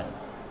has time.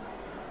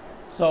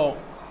 So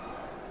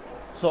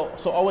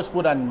always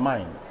put that in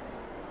mind.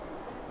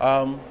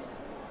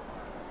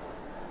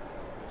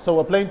 So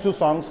we're playing 2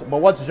 songs, but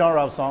what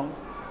genre of songs?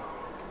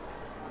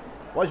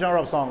 What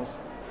genre of songs?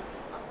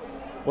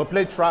 We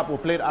played trap, we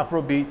played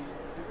Afrobeat,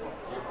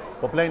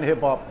 we're playing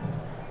hip hop.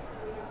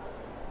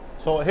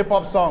 So hip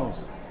hop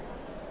songs,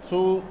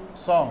 2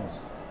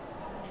 songs.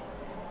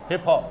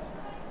 Hip hop.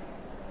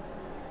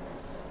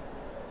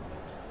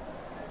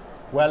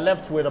 We're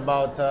left with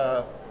about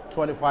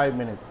 25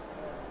 minutes.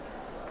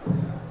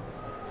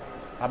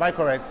 Am I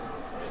correct?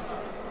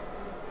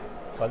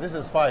 But this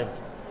is 5.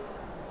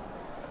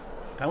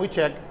 Can we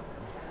check?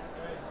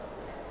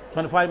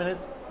 25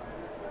 minutes?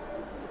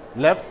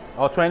 Left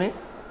or 20?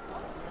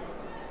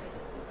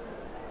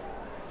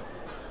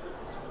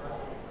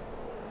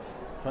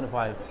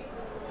 $25.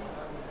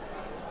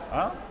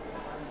 Huh?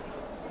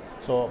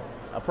 So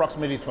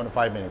approximately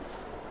 25 minutes.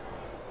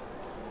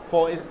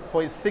 For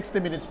a 60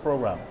 minutes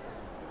program.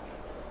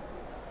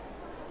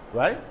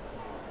 Right?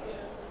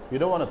 You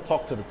don't want to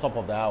talk to the top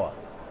of the hour.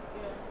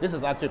 This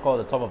is actually called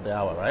the top of the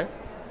hour, right?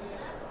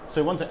 So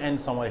you want to end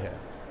somewhere here.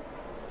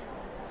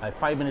 Like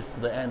 5 minutes to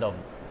the end of,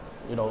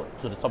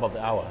 to the top of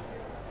the hour.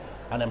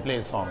 And then play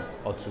a song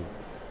or 2.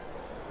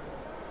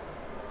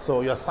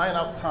 So your sign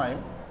up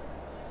time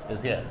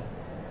is here.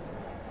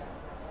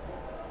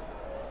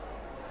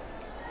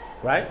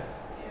 Right?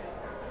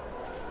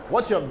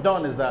 What you have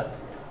done is that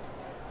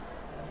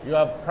you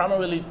have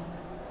primarily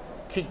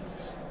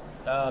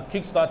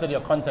kick-started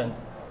your content,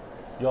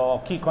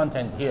 your key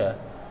content here,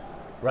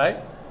 right?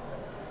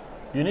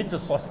 You need to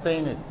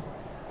sustain it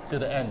to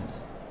the end.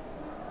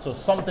 So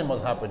something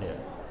must happen here.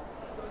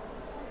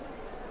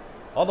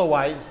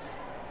 Otherwise,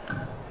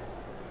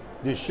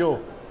 the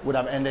show would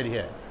have ended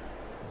here.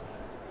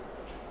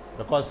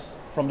 Because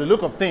from the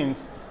look of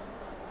things,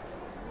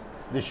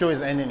 the show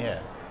is ending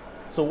here.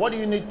 So what do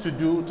you need to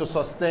do to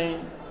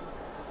sustain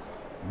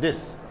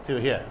this till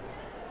here?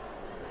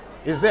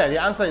 It's there.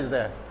 The answer is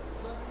there.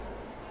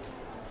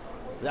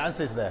 The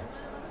answer is there.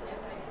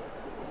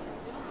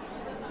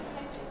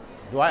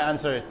 Do I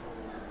answer it?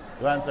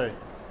 Do I answer it?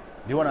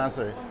 Do you want to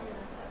answer it?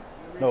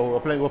 No,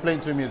 we're playing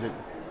two music.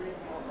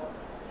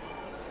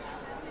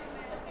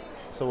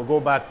 So we'll go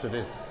back to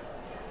this.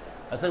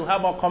 I said we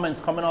have more comments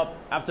coming up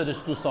after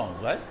these two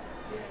songs, right?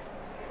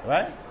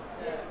 Right?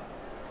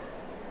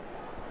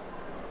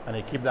 And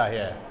they keep that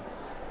here.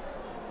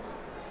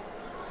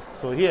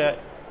 So here,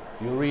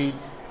 you read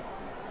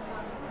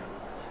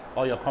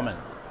all your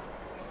comments,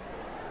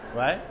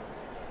 right?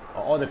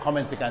 Or all the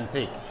comments you can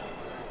take.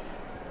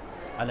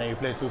 And then you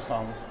play two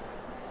songs.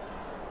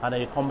 And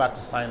then you come back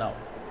to sign out.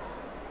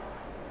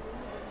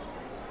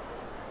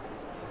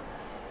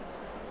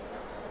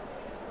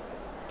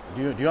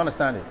 Do you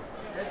understand it?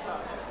 Yes, sir.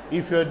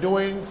 If you're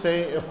doing,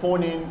 say, a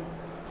phone-in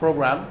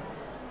program,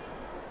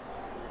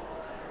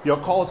 your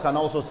calls can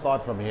also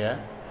start from here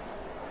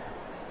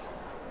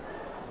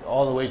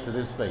all the way to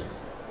this place.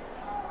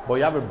 But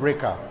you have a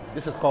breaker.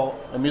 This is called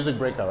a music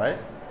breaker, right?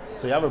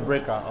 So you have a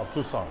breaker of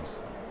two songs.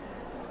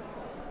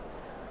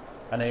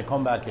 And then you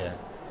come back here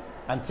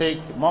and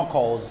take more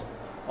calls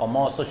or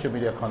more social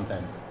media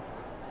content.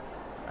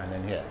 And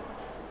then here.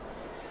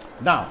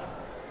 Now,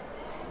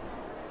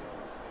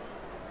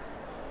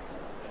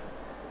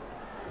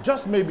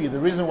 just maybe the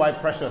reason why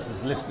Precious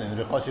is listening is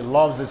because she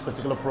loves this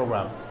particular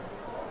program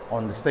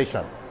on the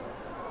station.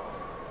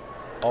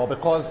 Or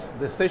because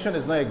the station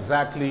is not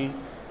exactly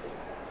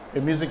a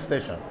music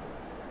station.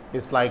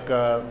 It's like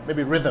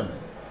maybe rhythm.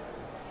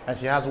 And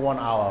she has 1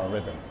 hour on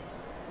rhythm.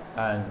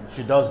 And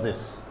she does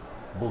this,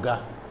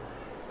 Buga,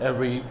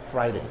 every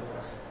Friday.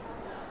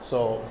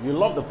 So you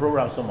love the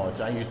program so much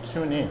and you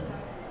tune in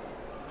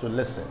to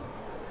listen.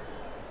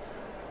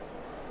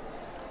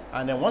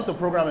 And then once the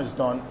program is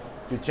done,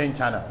 you change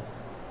channel.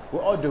 We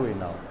all do it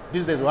now.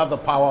 These days we have the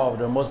power of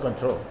the remote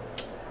control.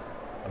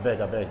 I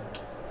beg.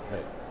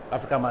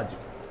 Africa magic,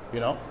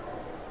 you know?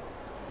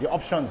 Your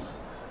options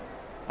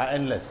are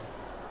endless.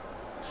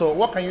 So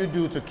what can you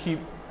do to keep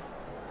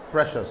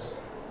Precious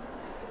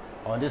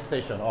on this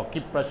station or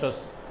keep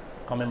Precious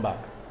coming back?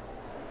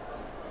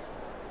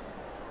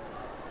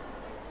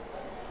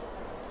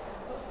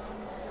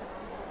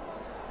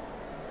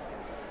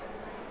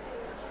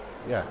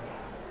 Yeah.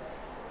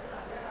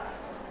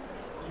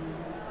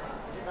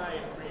 Give her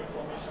a free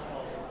information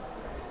of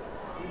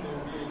who they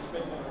will be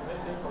expecting.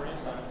 Let's say, for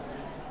instance,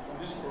 on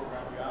this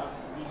program, you have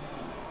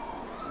whiskey.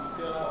 You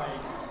tell her,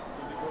 like,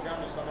 if the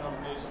program is coming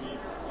up next week,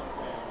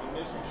 the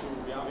next week she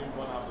will be having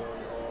Elanhub or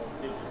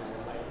David.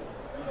 Like,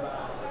 give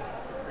her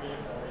free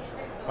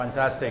information.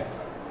 Fantastic.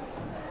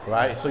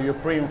 Right? So you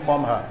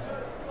pre-inform her.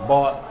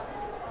 But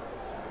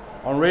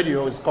on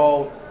radio, it's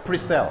called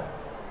pre-sell.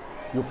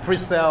 You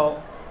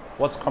pre-sell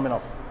what's coming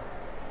up.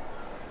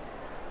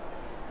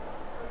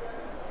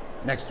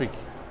 Next week,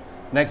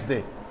 next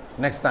day,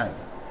 next time,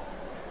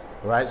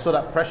 right? So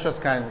that Precious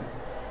can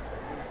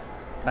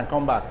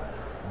come back.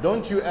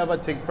 Don't you ever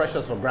take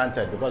Precious for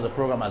granted because the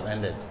program has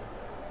ended.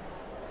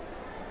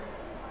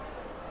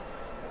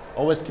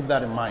 Always keep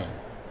that in mind.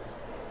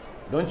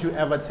 Don't you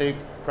ever take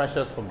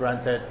Precious for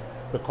granted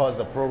because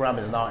the program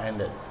is now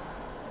ended,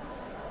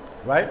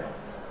 right?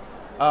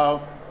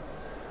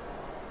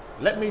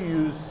 Let me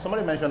use,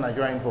 somebody mentioned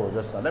Nigerian Info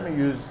just now. Let me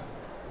use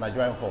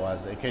Nigerian Info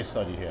as a case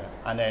study here,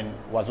 and then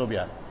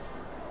Wazobia.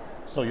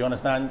 So you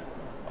understand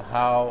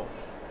how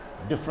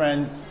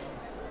different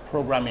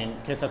programming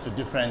cater to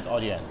different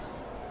audience.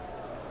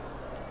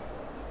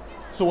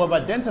 So we've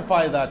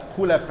identified that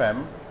Cool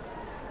FM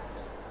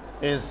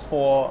is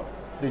for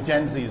the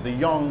Gen Zs, the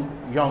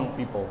young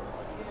people,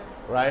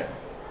 right?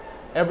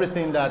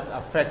 Everything that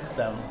affects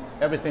them,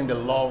 everything they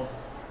love,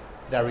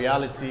 their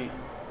reality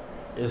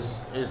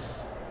is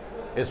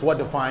what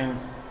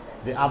defines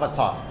the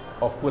avatar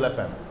of Cool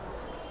FM.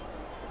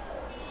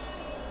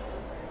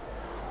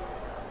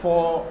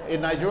 For a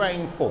Nigeria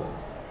Info,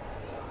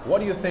 what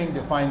do you think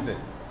defines it?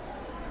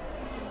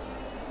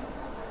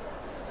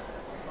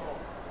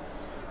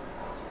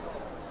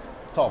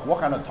 Talk. What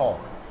kind of talk?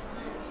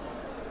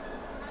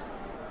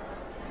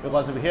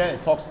 Because if here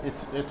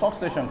a talk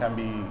station can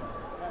be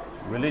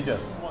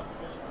religious.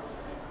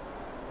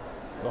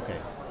 Okay.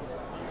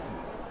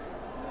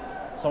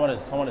 Someone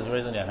is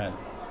raising their hand.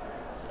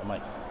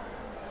 Mike.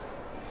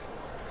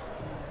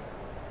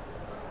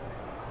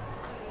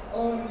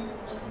 On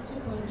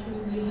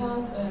 92.3, we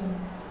have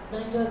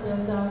Niger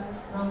Delta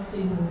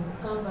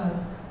Roundtable,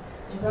 Canvas,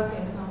 in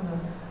brackets,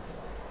 Canvas.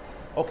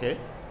 Okay.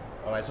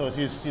 All right, so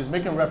she's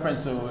making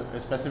reference to a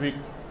specific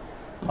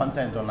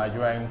content on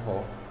Nigeria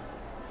Info.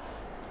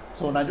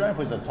 So Nigeria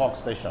Info is a talk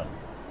station,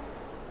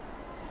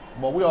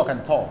 but we all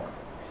can talk.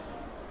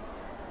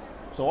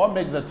 So what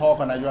makes the talk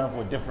on Nigeria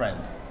Info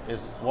different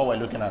is what we're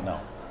looking at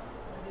now.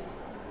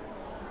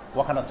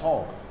 What kind of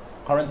talk?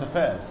 current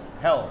affairs,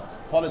 health,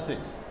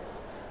 politics,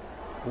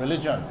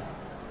 religion.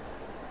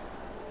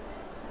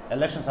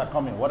 Elections are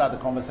coming. What are the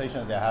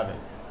conversations they're having?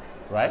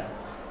 Right?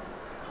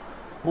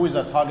 Who is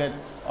the target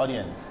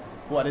audience?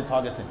 Who are they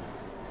targeting?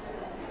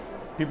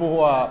 People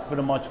who are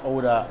pretty much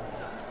older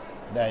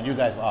than you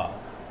guys are.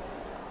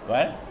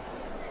 Right?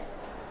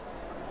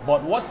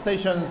 But what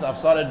stations have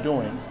started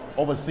doing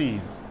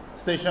overseas,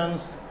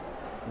 stations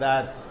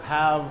that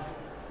have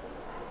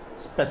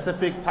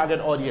specific target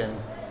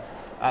audience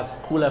as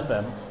Cool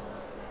FM,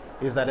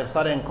 is that they've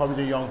started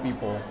encouraging young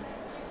people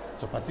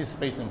to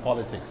participate in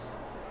politics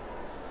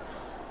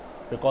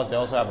because they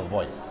also have a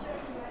voice.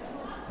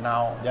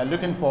 Now, they're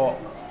looking for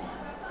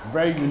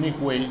very unique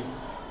ways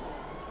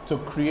to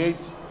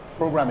create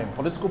programming,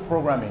 political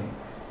programming,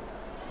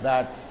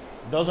 that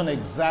doesn't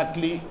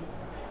exactly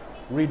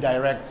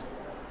redirect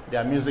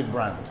their music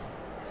brand.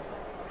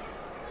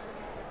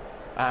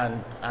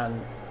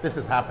 And this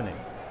is happening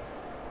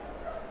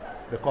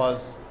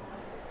because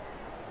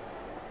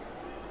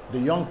the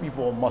young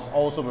people must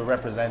also be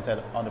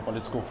represented on the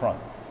political front.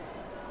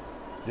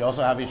 They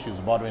also have issues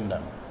bothering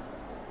them.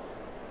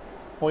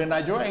 For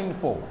Nigeria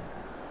Info,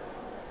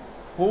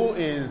 who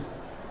is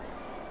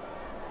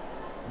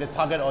the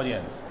target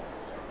audience?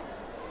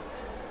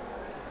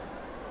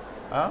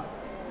 Huh?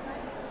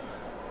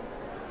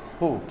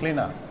 Who?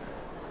 Cleaner?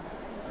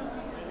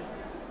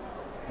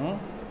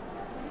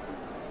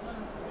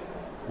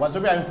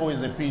 Wazobia Info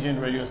is a pidgin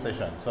radio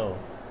station, so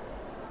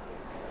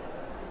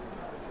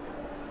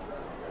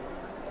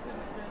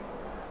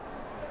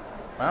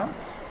huh?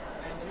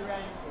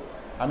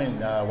 I mean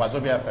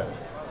Wazobia FM.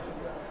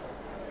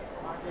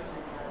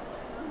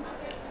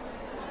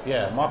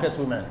 Yeah, market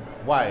women.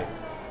 Why?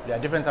 There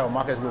are different types of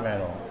market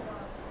women.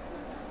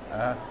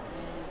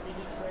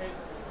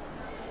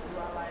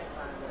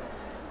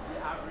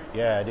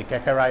 Yeah, the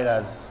keke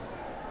riders.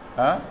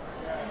 Huh?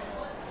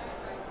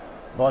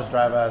 Bus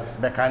drivers,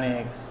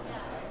 mechanics.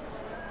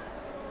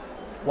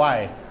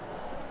 Why?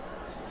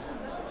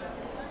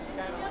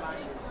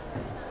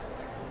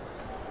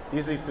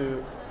 Easy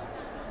to,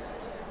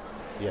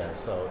 yeah,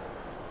 so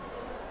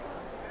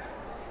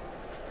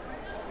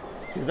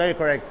you're very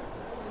correct.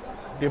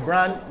 The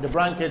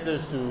brand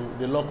caters to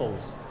the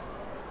locals,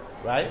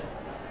 right?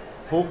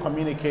 Who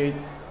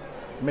communicate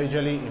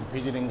majorly in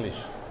pidgin English,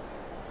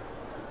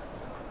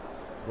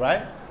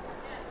 right?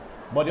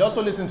 But they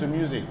also listen to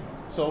music.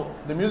 So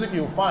the music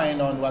you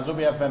find on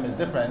Wazobia FM is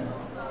different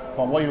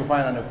from what you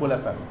find on the Cool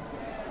FM.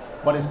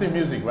 But it's still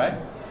music, right?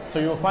 So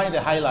you'll find the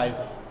high life,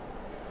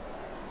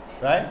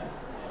 right?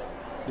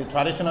 The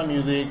traditional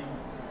music,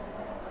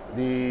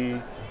 you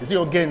see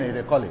Ogene,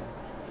 they call it.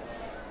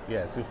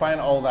 Yes, you find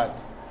all that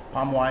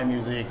palm wine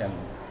music. And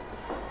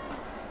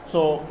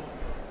so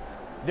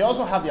they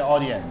also have their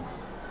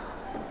audience.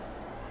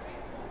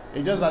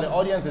 It's just that the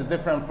audience is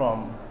different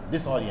from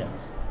this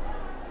audience.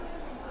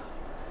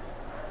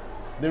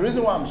 The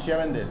reason why I'm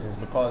sharing this is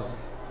because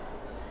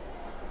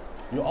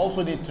you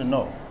also need to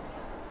know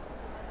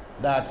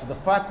that the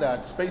fact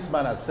that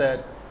Spaceman has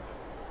said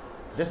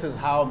this is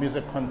how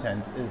music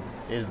content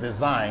is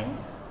designed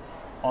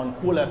on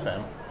Cool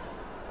FM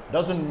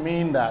doesn't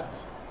mean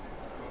that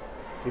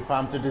if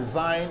I'm to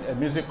design a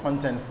music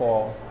content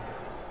for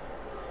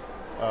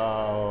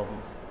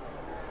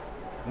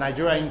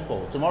Nigeria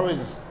Info, tomorrow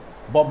is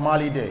Bob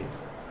Marley Day.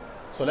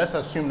 So let's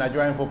assume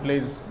Nigeria Info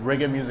plays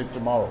reggae music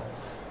tomorrow,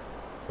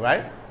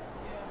 right?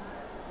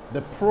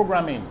 The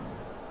programming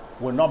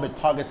will not be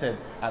targeted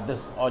at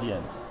this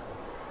audience.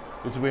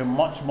 It will be a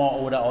much more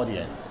older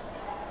audience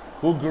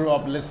who grew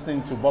up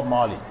listening to Bob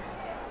Marley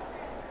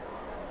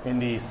in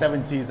the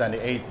 70s and the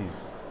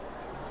 80s.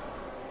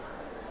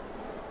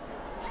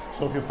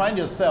 So if you find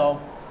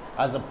yourself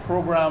as a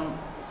program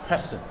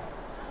person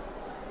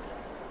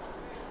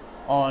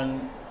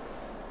on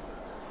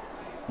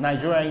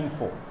Nigeria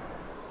Info,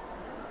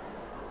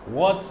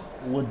 what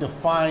would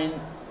define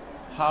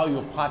how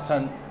you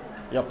pattern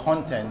your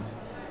content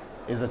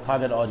is the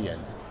target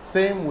audience.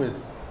 Same with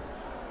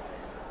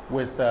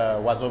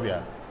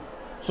Wazobia.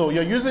 So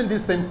you're using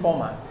this same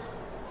format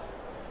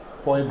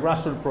for a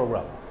grassroots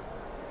program,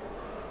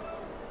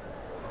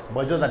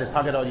 but just that the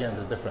target audience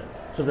is different.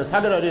 So if the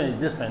target audience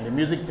is different, the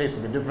music taste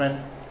will be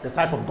different, the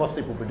type of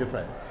gossip will be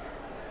different.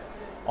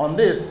 On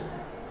this,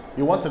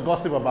 you want to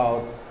gossip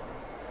about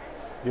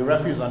the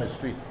refuse on the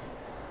streets.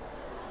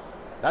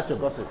 That's your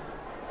gossip.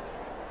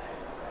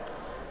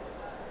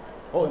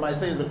 Oh, you might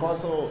say it's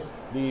because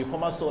the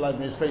former sole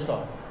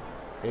administrator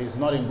is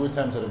not in good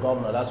terms with the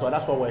governor. That's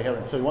what we're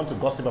hearing. So you want to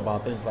gossip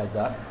about things like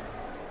that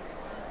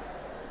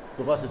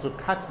because it will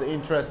catch the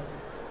interest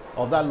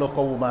of that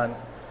local woman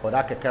or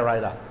that keke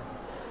rider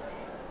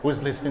who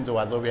is listening to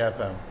Wazobia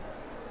FM.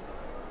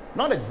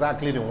 Not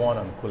exactly the one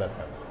on Cool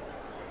FM.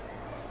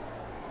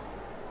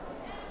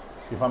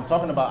 If I'm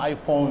talking about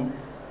iPhone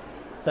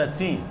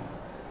 13,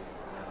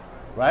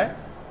 right?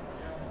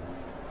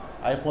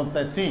 iPhone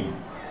 13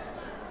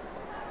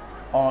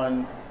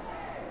 on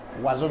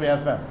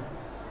Wazobia FM.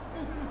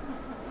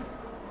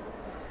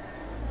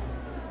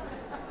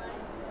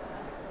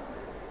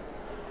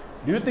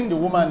 Do you think the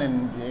woman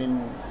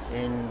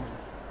in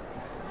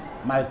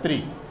my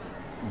 3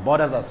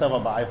 bothers herself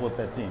about iPhone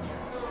 13?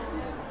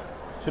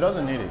 She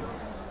doesn't need it.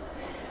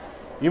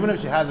 Even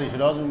if she has it, she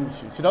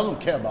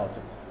doesn't care about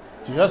it.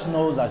 She just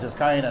knows that she's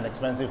carrying an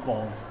expensive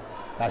phone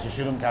that she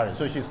shouldn't carry.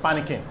 So she's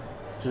panicking.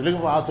 She's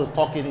looking for how to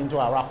tuck it into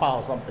a wrapper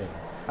or something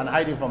and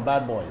hide it from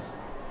bad boys.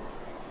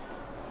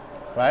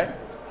 Right?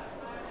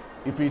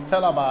 If you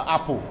tell her about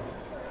Apple,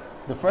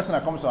 the first thing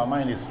that comes to her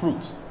mind is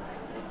fruit.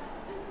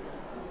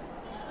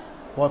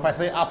 But if I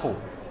say apple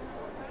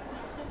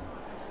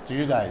to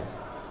you guys,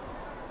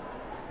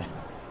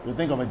 you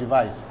think of a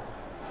device.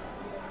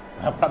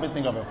 I'll probably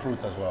think of a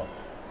fruit as well.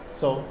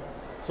 So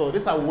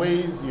these are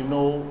ways you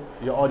know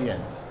your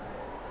audience.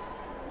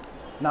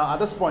 Now at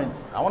this point,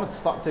 I want to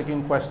start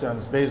taking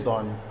questions based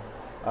on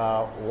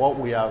what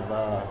we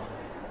have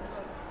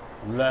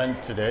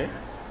learned today.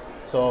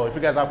 So if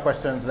you guys have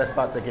questions, let's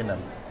start taking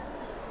them.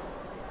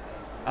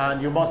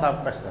 And you must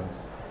have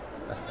questions.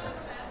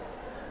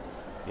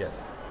 Yes.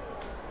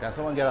 Can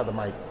someone get out the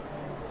mic?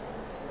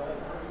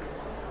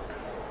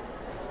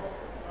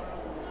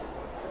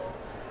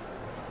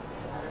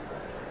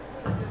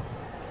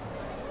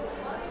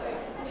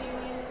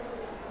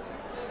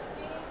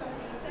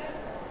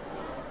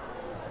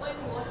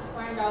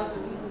 Out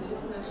the reason the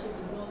listenership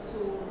is not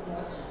so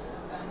much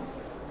sometimes,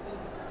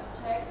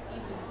 check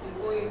if it's the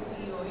OAP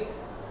or if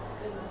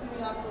there's a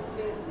similar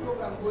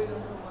program going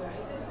on somewhere.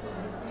 You said you could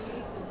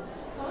recreate it.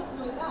 So I want to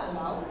know, is that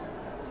allowed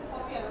to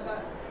copy another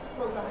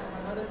program from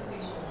another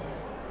station?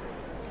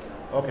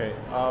 Okay.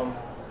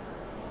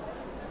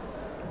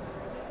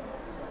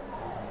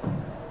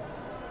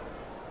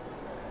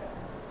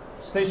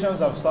 Stations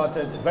have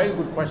started, very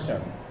good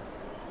question.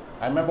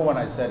 I remember when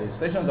I said it,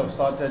 stations have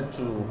started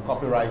to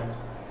copyright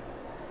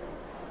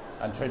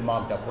and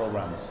trademark their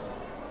programs.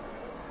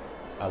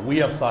 We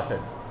have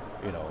started,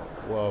 you know,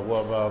 we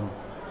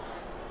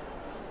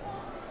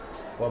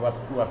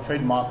have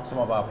trademarked some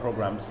of our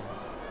programs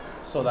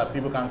so that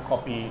people can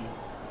copy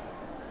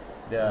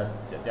their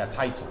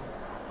title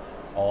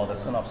or the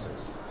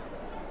synopsis.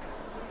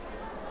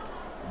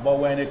 But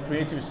we're in a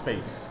creative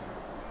space.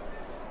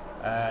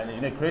 And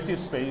in a creative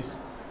space,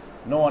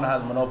 no one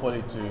has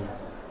monopoly to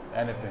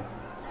anything.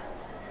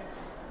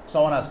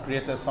 Someone has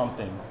created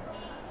something.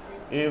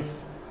 If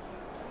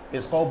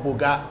it's called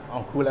Boga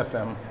on Cool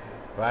FM,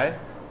 right?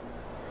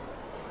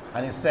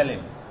 And it's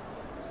selling.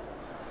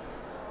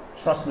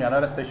 Trust me,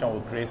 another station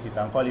will create it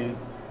and call it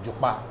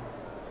Jukpa.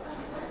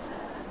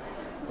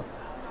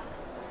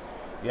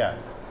 Yeah.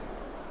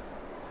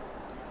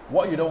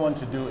 What you don't want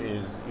to do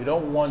is, you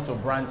don't want to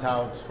branch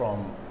out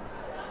from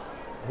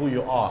who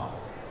you are,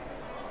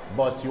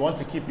 but you want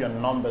to keep your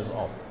numbers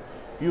up.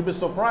 You'll be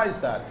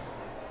surprised that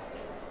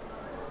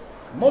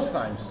most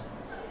times,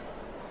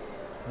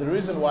 the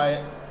reason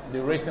why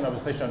the rating of a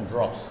station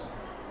drops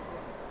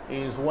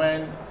is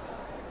when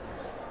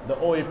the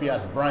OAP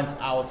has branched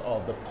out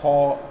of the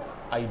core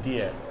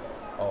idea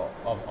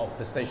of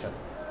the station.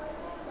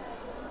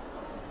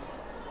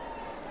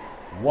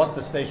 What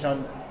the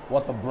station,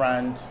 what the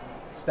brand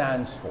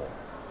stands for,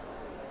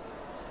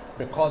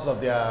 because of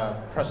their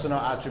personal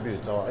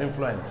attributes or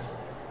influence.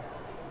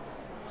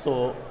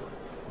 So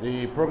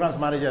the programs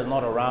manager is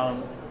not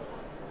around,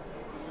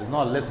 is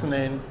not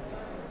listening,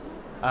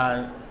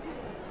 and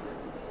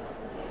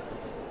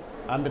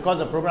because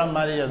the program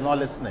manager is not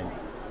listening,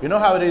 you know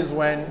how it is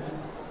when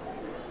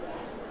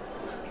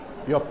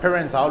your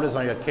parents are always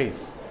on your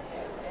case.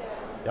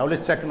 They're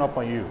always checking up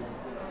on you.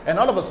 And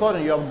all of a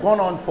sudden, you have gone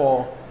on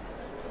for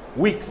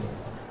weeks,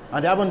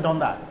 and they haven't done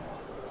that.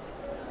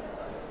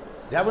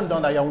 They haven't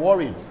done that. You're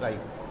worried. Like,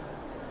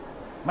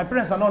 my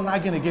parents are not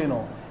nagging again.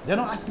 No. They're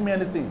not asking me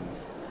anything.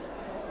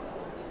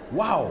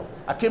 Wow,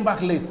 I came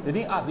back late. They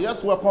didn't ask. They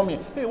just welcome me.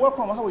 Hey,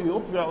 welcome. How are you?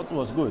 Hope it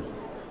was good.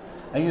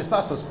 And you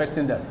start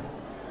suspecting them.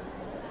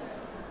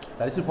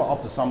 That these people are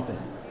up to something.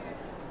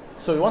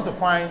 So you want to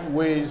find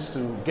ways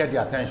to get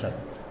their attention.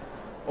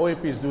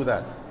 OAPs do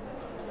that.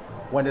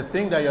 When they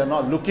think that you're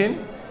not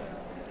looking,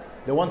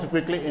 they want to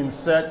quickly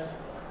insert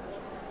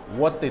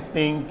what they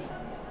think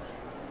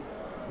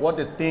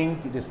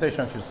the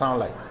station should sound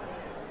like.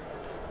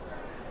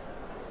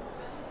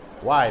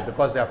 Why?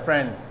 Because their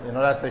friends in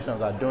other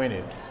stations are doing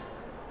it,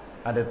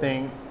 and they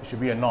think it should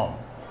be a norm.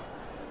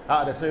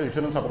 They say you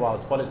shouldn't talk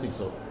about politics,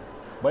 so,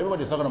 but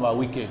everybody's talking about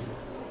Wiki,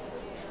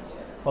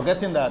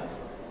 forgetting that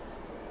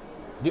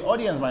the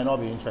audience might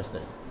not be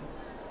interested,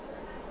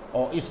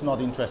 or is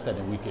not interested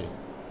in Wiki.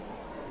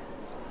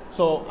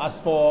 So as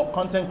for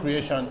content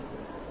creation,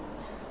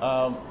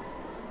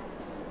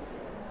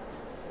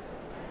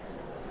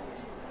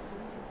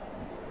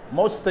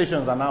 most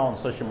stations are now on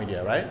social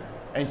media, right?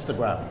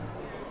 Instagram.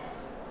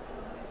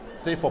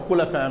 Say for Cool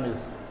FM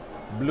is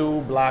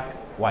blue, black,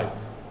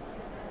 white.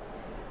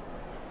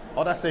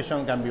 Other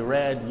stations can be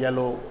red,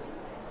 yellow,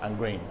 and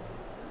green.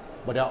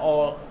 But they're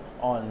all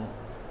on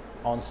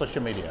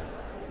social media.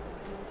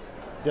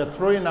 They're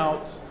throwing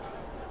out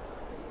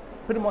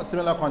pretty much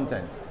similar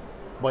content,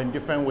 but in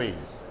different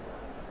ways.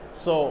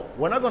 So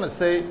we're not going to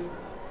say,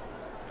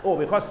 oh,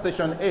 because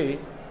station A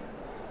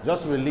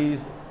just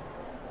released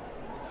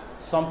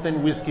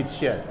something Whiskey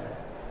shared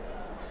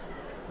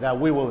that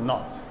we will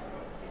not,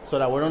 so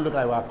that we don't look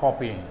like we are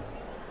copying.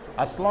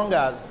 As long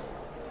as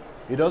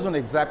it doesn't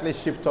exactly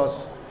shift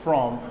us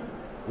from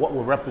what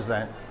we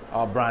represent,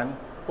 our brand,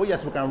 oh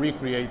yes, we can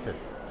recreate it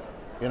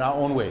in our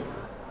own way.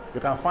 You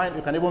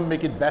can even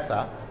make it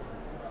better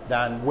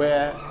than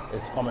where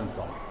it's coming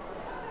from.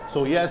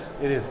 So yes,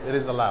 it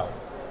is allowed.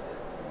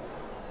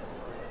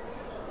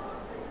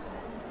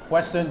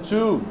 Question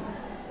 2.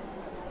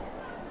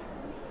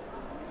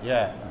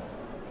 Yeah.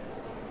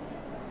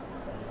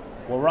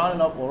 We're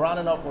rounding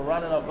up.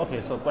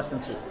 Okay, so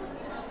question 2.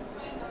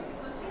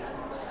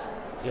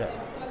 Yeah.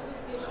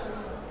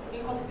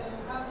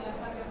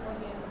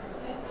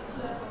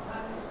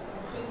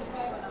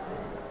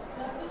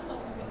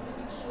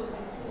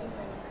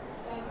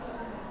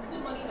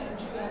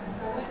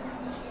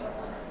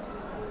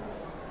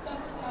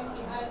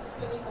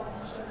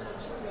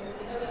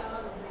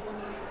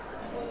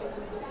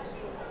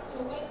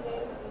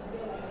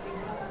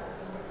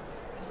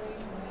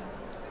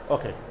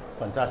 Okay,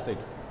 fantastic.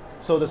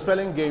 So the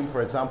spelling game,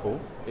 for example,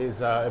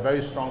 is a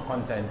very strong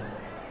content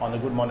on the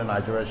Good Morning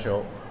Nigeria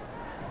show.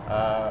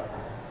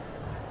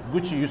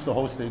 Gucci used to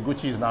host it.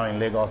 Gucci is now in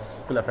Lagos,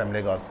 Cool FM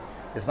Lagos.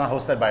 It's now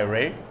hosted by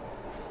Ray,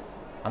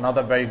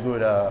 another very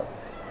good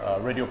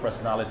radio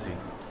personality.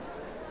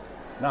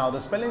 Now, the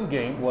spelling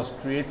game was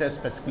created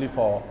specifically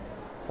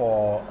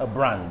for a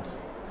brand.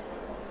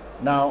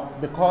 Now,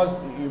 because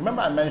you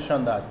remember I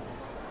mentioned that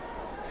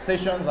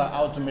stations are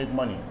out to make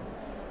money,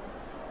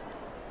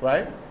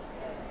 right?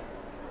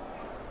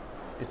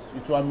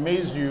 It will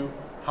amaze you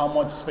how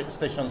much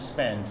stations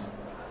spend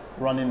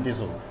running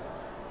diesel.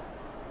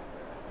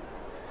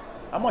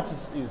 How much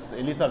is a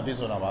liter of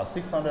diesel now? About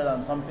 600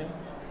 and something,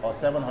 or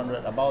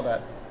 700, about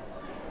that.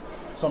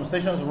 Some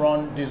stations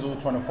run diesel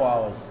 24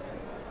 hours.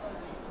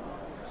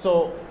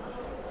 So,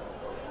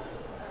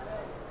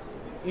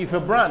 if a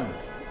brand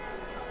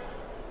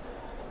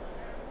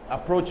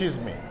approaches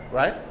me,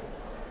 right?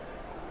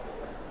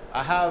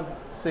 I have,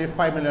 say,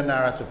 5 million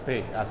naira to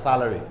pay as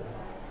salary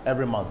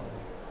every month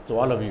to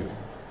all of you.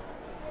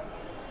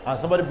 And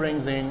somebody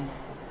brings in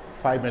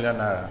 5 million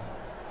naira,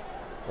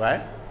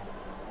 right?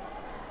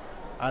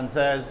 And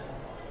says,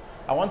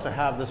 I want to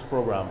have this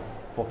program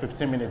for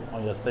 15 minutes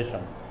on your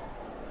station.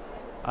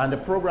 And the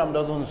program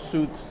doesn't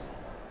suit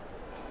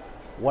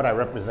what I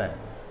represent,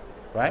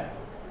 right?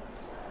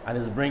 And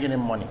it's bringing in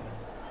money.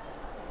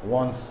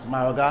 Once my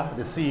Oga,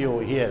 the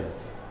CEO,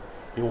 hears,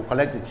 he will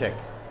collect the check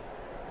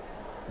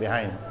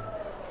behind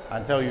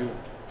and tell you,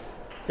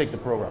 take the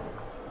program.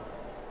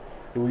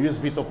 He will use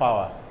veto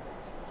power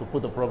to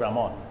put the program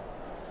on.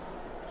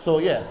 So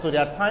yeah, so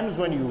there are times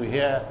when you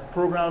hear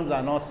programs that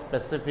are not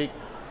specific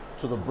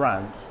to the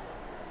brand,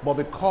 but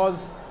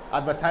because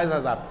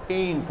advertisers are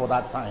paying for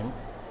that time,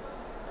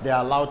 they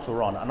are allowed to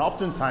run. And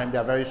oftentimes they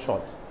are very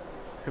short.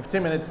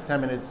 15 minutes, 10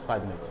 minutes,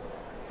 5 minutes.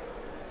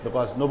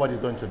 Because nobody's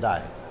going to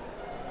die,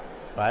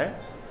 right?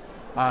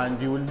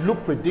 And you will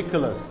look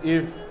ridiculous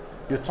if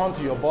you turn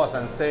to your boss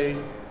and say,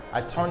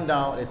 I turned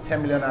down a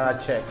 10 million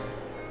naira check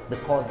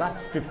because that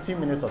 15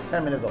 minutes or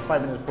 10 minutes or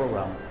 5 minute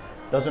program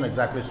doesn't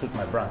exactly suit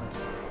my brand.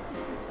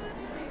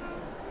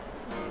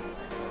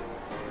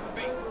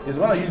 It's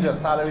going to use your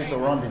salary to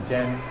run the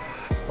gen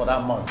for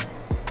that month.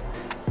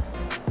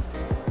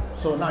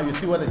 So now you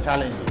see what the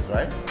challenge is,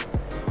 right?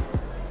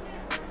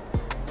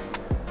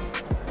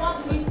 What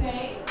do we